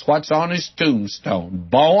here is what's on his tombstone.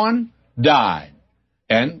 Born, died.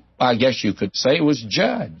 And I guess you could say he was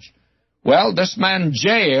judge. Well, this man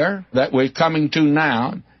Jair that we're coming to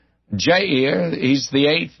now, Jair, he's the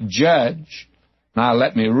 8th judge. Now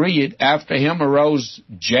let me read. After him arose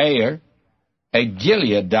Jair, a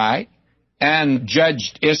Gileadite, and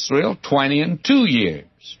judged Israel 22 years.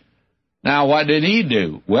 Now, what did he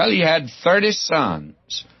do? Well, he had 30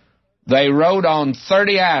 sons. They rode on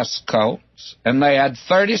 30 ass colts, and they had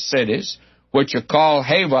 30 cities, which are called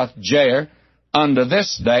Havoth Jair, unto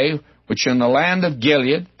this day, which in the land of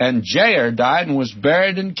Gilead, and Jair died and was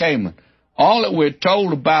buried in Canaan. All that we're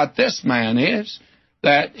told about this man is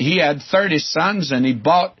that he had 30 sons, and he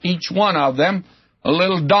bought each one of them a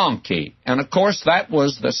little donkey. And, of course, that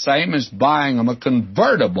was the same as buying them a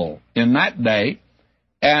convertible in that day.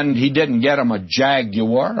 And he didn't get them a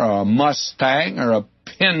Jaguar or a Mustang or a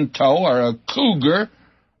Pinto or a Cougar,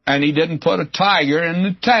 and he didn't put a Tiger in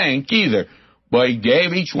the tank either. But he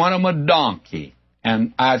gave each one of them a donkey.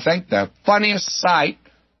 And I think the funniest sight,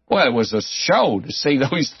 well, it was a show to see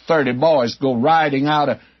those 30 boys go riding out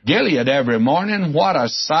of Gilead every morning. What a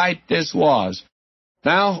sight this was.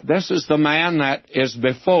 Now, this is the man that is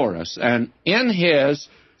before us. And in his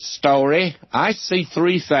story, I see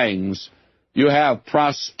 3 things. You have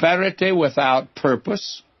prosperity without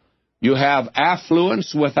purpose. You have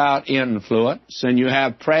affluence without influence, and you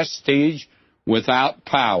have prestige without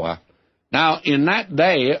power. Now, in that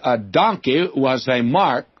day, a donkey was a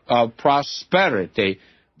mark of prosperity,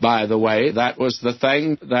 by the way. That was the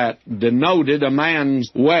thing that denoted a man's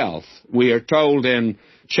wealth. We are told in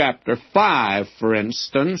chapter 5, for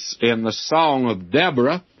instance, in the Song of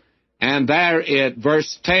Deborah, and there at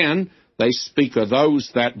verse 10, they speak of those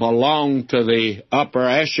that belong to the upper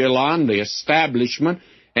echelon, the establishment,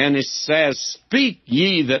 and it says, "Speak,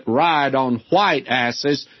 ye that ride on white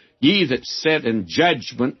asses, ye that sit in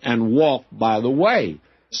judgment and walk by the way."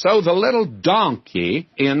 So the little donkey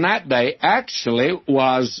in that day actually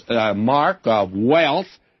was a mark of wealth,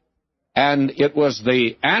 and it was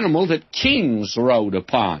the animal that kings rode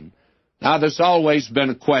upon. Now, there's always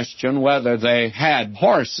been a question whether they had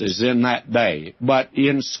horses in that day, but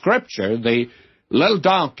in Scripture, the little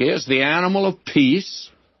donkey is the animal of peace,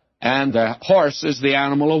 and the horse is the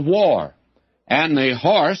animal of war. And the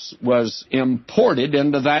horse was imported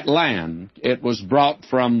into that land. It was brought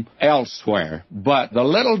from elsewhere. But the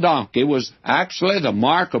little donkey was actually the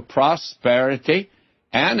mark of prosperity,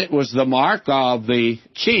 and it was the mark of the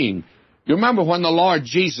king. You remember when the Lord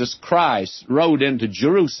Jesus Christ rode into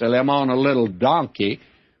Jerusalem on a little donkey,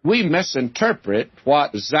 we misinterpret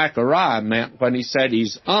what Zechariah meant when he said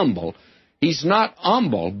he's humble. He's not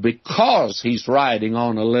humble because he's riding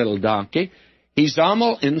on a little donkey. He's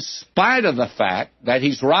humble in spite of the fact that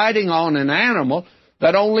he's riding on an animal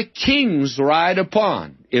that only kings ride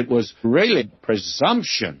upon. It was really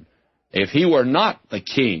presumption, if he were not the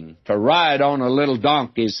king, to ride on a little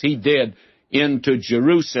donkey as he did into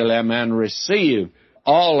Jerusalem and receive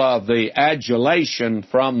all of the adulation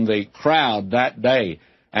from the crowd that day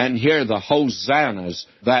and hear the hosannas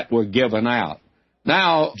that were given out.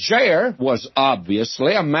 Now, Jair was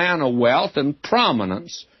obviously a man of wealth and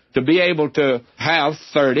prominence to be able to have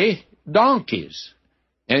 30 donkeys,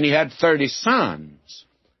 and he had 30 sons.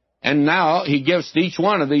 And now he gives to each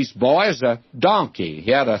one of these boys a donkey.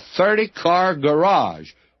 He had a 30-car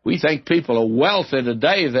garage. We think people are wealthy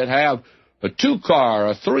today that have a 2-car,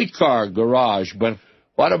 a 3-car garage, but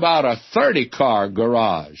what about a 30-car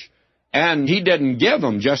garage? And he didn't give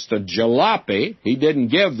them just a jalopy. He didn't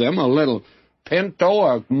give them a little Pinto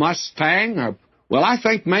or Mustang. Well, I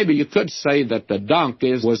think maybe you could say that the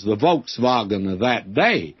donkey was the Volkswagen of that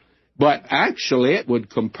day. But actually, it would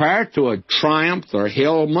compare to a Triumph or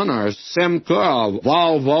Hillman or a Simca or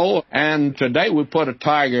Volvo, and today we put a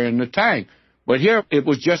Tiger in the tank. But here it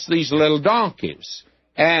was just these little donkeys.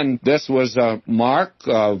 And this was a mark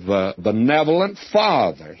of a benevolent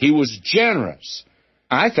father. He was generous.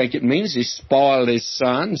 I think it means he spoiled his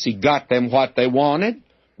sons. He got them what they wanted.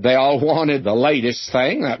 They all wanted the latest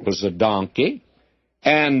thing. That was a donkey.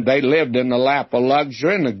 And they lived in the lap of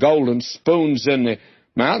luxury and the golden spoons in the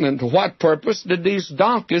mountain. And to what purpose did these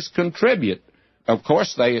donkeys contribute? Of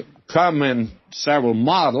course, they come in several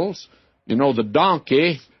models. You know, the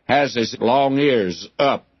donkey has his long ears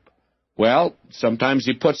up. Well, sometimes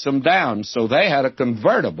he puts them down, so they had a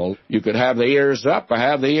convertible. You could have the ears up or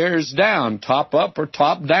have the ears down, top up or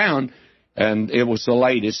top down, and it was the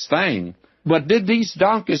latest thing. But did these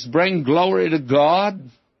donkeys bring glory to God?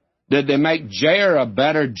 Did they make Jair a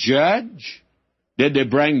better judge? Did they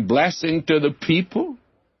bring blessing to the people?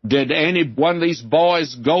 Did any one of these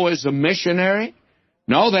boys go as a missionary?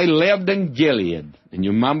 No, they lived in Gilead. And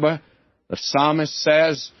you remember the psalmist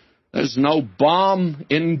says, there's no balm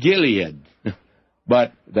in Gilead.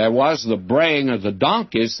 But there was the braying of the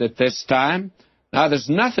donkeys at this time. Now, there's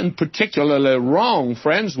nothing particularly wrong,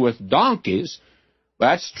 friends, with donkeys.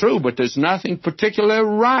 That's true, but there's nothing particularly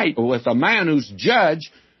right with a man who's judge,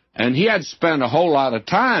 and he had spent a whole lot of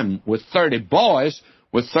time with 30 boys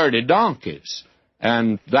with 30 donkeys.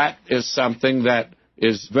 And that is something that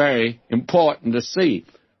is very important to see.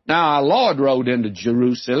 Now, our Lord rode into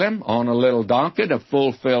Jerusalem on a little donkey to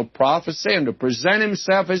fulfill prophecy and to present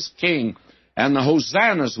himself as king. And the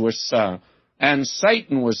hosannas were sung, and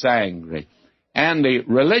Satan was angry. And the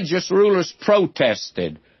religious rulers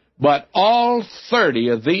protested. But all 30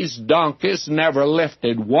 of these donkeys never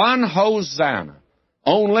lifted one hosanna.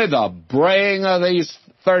 Only the braying of these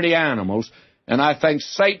 30 animals. And I think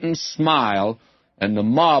Satan smiled, and the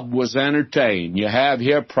mob was entertained. You have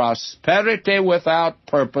here prosperity without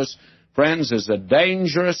purpose, friends, is a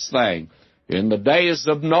dangerous thing. In the days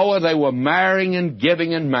of Noah, they were marrying and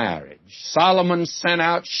giving in marriage. Solomon sent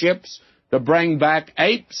out ships to bring back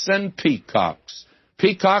apes and peacocks.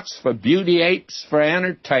 Peacocks for beauty, apes for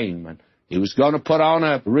entertainment. He was going to put on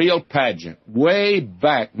a real pageant. Way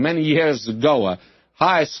back, many years ago, a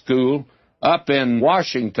high school up in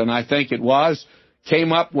Washington, I think it was,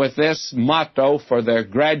 came up with this motto for their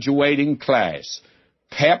graduating class: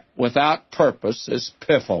 pep without purpose is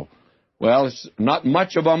piffle. Well, it's not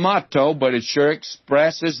much of a motto, but it sure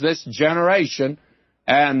expresses this generation.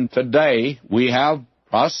 And today we have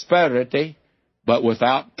prosperity, but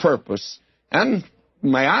without purpose. And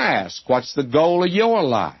may I ask, what's the goal of your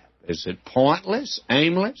life? Is it pointless,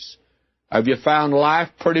 aimless? Have you found life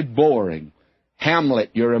pretty boring?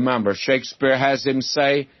 Hamlet, you remember, Shakespeare has him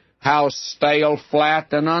say, "How stale,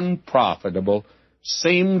 flat, and unprofitable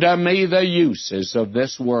seem to me the uses of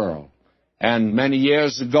this world." And many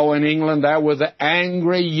years ago in England, there were the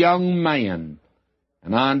angry young men.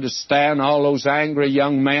 And I understand all those angry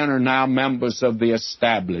young men are now members of the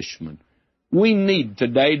establishment. We need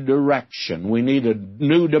today direction. We need a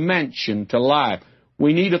new dimension to life.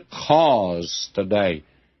 We need a cause today.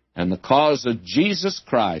 And the cause of Jesus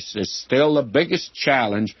Christ is still the biggest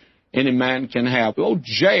challenge any man can have. Old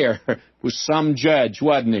Jair was some judge,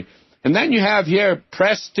 wasn't he? And then you have here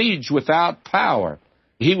prestige without power.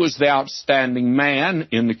 He was the outstanding man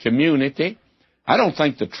in the community. I don't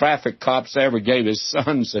think the traffic cops ever gave his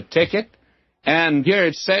sons a ticket. And here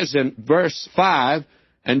it says in verse 5,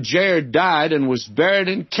 "And Jair died and was buried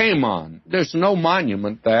in Camon." There's no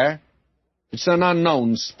monument there. It's an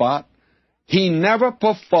unknown spot. He never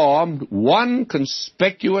performed one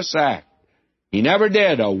conspicuous act. He never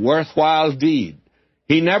did a worthwhile deed.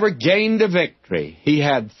 He never gained a victory. He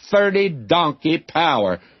had 30 donkey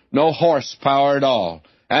power, no horsepower at all,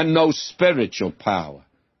 and no spiritual power.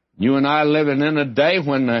 You and I living in a day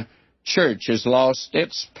when the church has lost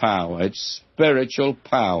its power, its spiritual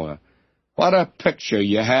power. What a picture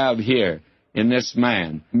you have here in this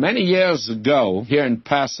man. Many years ago, here in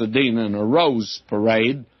Pasadena, in a Rose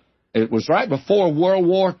Parade, it was right before World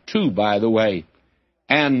War II, by the way,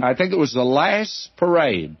 and I think it was the last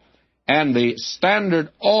parade, and the Standard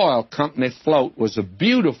Oil Company float was a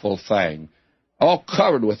beautiful thing, all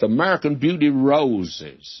covered with American Beauty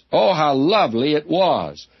roses. Oh, how lovely it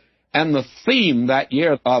was. And the theme that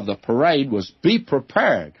year of the parade was "Be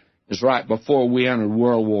Prepared." It's right before we entered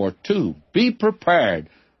World War II. Be prepared.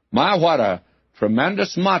 My, what a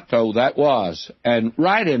tremendous motto that was. And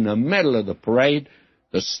right in the middle of the parade,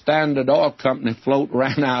 the Standard Oil Company float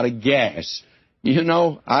ran out of gas. You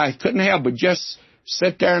know, I couldn't help but just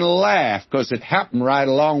sit there and laugh, because it happened right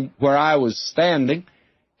along where I was standing,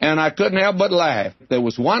 and I couldn't help but laugh. There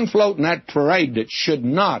was one float in that parade that should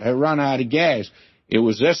not have run out of gas. It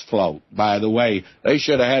was this float, by the way. They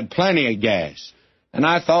should have had plenty of gas. And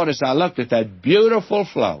I thought, as I looked at that beautiful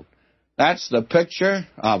float, that's the picture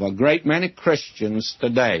of a great many Christians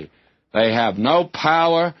today. They have no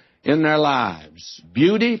power in their lives.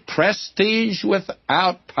 Beauty, prestige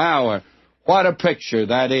without power. What a picture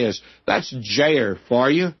that is. That's Jair for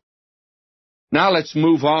you. Now let's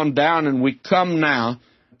move on down, and we come now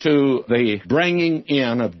to the bringing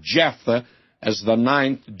in of Jephthah as the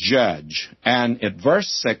 9th judge. And at verse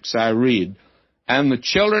 6 I read, "And the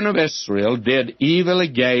children of Israel did evil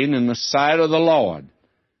again in the sight of the Lord,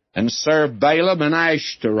 and served Balaam and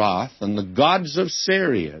Ashtaroth, and the gods of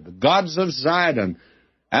Syria, the gods of Zidon,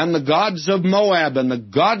 and the gods of Moab, and the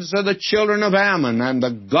gods of the children of Ammon, and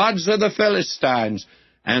the gods of the Philistines,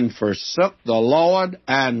 and forsook the Lord,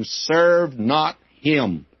 and served not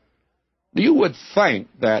him." You would think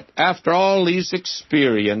that after all these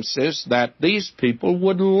experiences that these people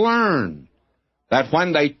would learn that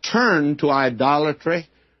when they turned to idolatry,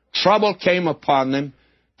 trouble came upon them,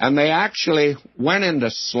 and they actually went into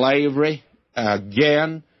slavery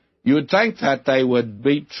again. You would think that they would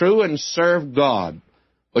be true and serve God.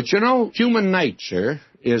 But you know, human nature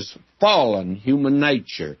is fallen human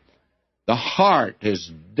nature. The heart is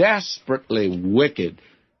desperately wicked,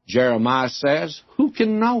 Jeremiah says. Who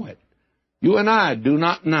can know it? You and I do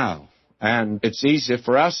not know. And it's easy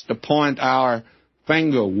for us to point our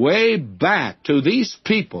finger way back to these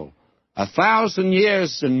people 1,000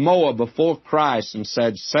 years and more before Christ and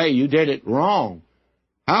say, you did it wrong.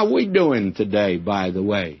 How are we doing today, by the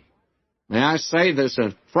way? May I say there's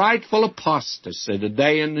a frightful apostasy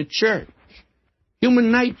today in the church.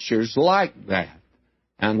 Human nature's like that.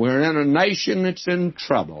 And we're in a nation that's in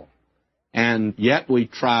trouble. And yet we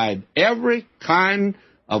tried every kind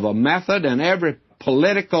of a method and every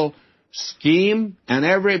political scheme and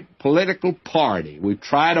every political party. We've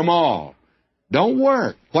tried them all. Don't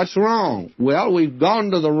work. What's wrong? Well, we've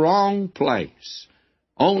gone to the wrong place.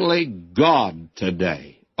 Only God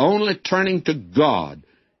today. Only turning to God.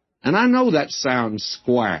 And I know that sounds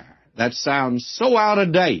square. That sounds so out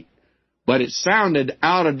of date. But it sounded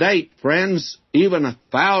out of date, friends, even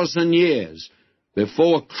 1,000 years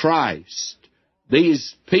before Christ.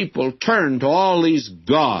 These people turned to all these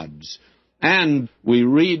gods. And we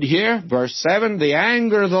read here, verse 7, the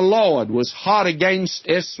anger of the Lord was hot against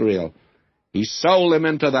Israel. He sold them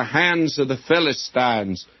into the hands of the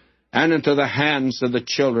Philistines and into the hands of the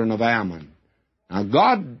children of Ammon. Now,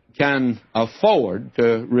 God can afford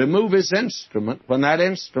to remove His instrument when that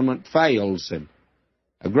instrument fails Him.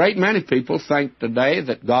 A great many people think today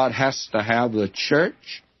that God has to have the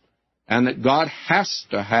church, and that God has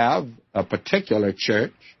to have a particular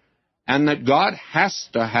church, and that God has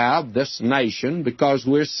to have this nation because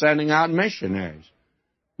we're sending out missionaries.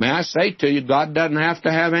 May I say to you, God doesn't have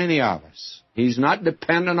to have any of us. He's not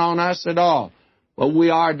dependent on us at all, but we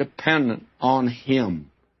are dependent on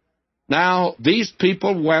Him. Now, these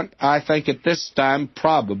people went, I think at this time,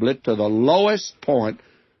 probably to the lowest point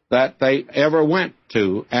that they ever went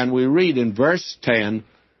to. And we read in verse 10,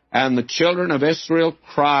 and the children of Israel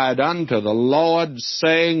cried unto the Lord,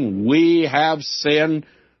 saying, we have sinned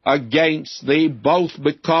against thee, both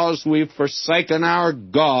because we've forsaken our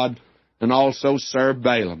God and also served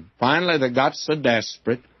Balaam. Finally, they got so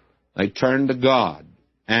desperate, they turned to God.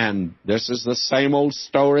 And this is the same old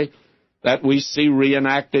story that we see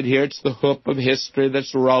reenacted here. It's the hoop of history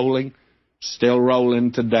that's rolling, still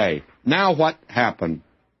rolling today. Now what happened?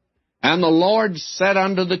 And the Lord said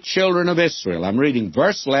unto the children of Israel, I'm reading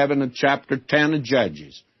verse 11 of chapter 10 of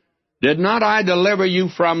Judges, did not I deliver you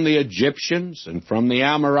from the Egyptians and from the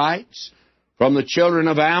Amorites, from the children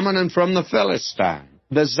of Ammon and from the Philistines,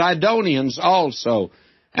 the Zidonians also,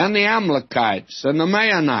 and the Amalekites and the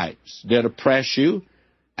Maonites did oppress you,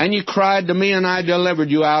 and ye cried to me, and I delivered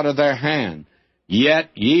you out of their hand. Yet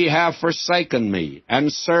ye have forsaken me,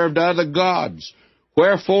 and served other gods.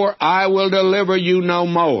 Wherefore I will deliver you no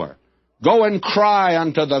more. Go and cry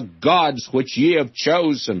unto the gods which ye have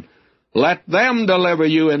chosen. Let them deliver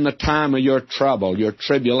you in the time of your trouble, your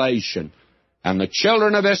tribulation. And the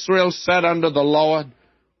children of Israel said unto the Lord,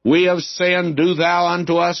 we have sinned, do thou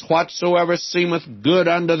unto us whatsoever seemeth good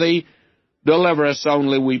unto thee. Deliver us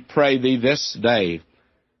only, we pray thee, this day.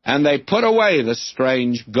 And they put away the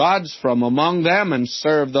strange gods from among them, and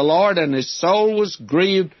served the Lord, and his soul was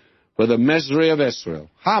grieved for the misery of Israel.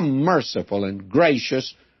 How merciful and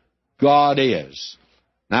gracious God is.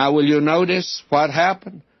 Now will you notice what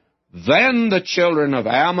happened? Then the children of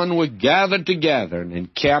Ammon were gathered together and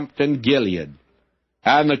encamped in Gilead.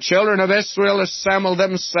 And the children of Israel assembled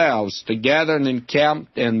themselves together and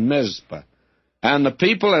encamped in Mizpah. And the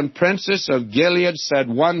people and princes of Gilead said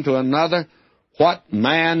one to another, what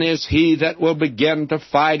man is he that will begin to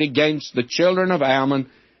fight against the children of Ammon?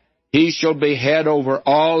 He shall be head over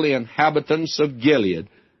all the inhabitants of Gilead.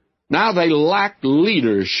 Now they lacked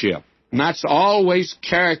leadership, and that's always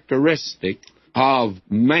characteristic of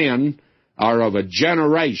men or of a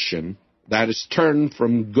generation that is turned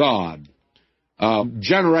from God. A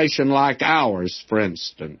generation like ours, for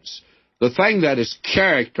instance. The thing that is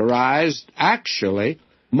characterized, actually,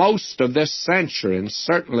 most of this century, and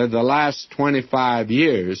certainly the last 25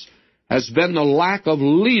 years, has been the lack of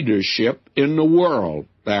leadership in the world.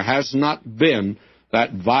 There has not been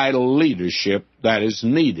that vital leadership that is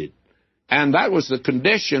needed. And that was the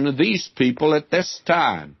condition of these people at this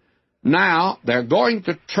time. Now, they're going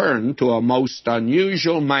to turn to a most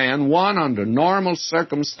unusual man, one under normal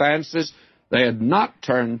circumstances they had not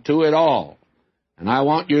turned to at all. And I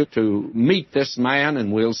want you to meet this man,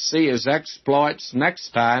 and we'll see his exploits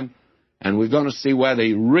next time, and we're going to see whether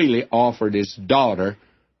he really offered his daughter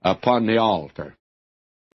upon the altar.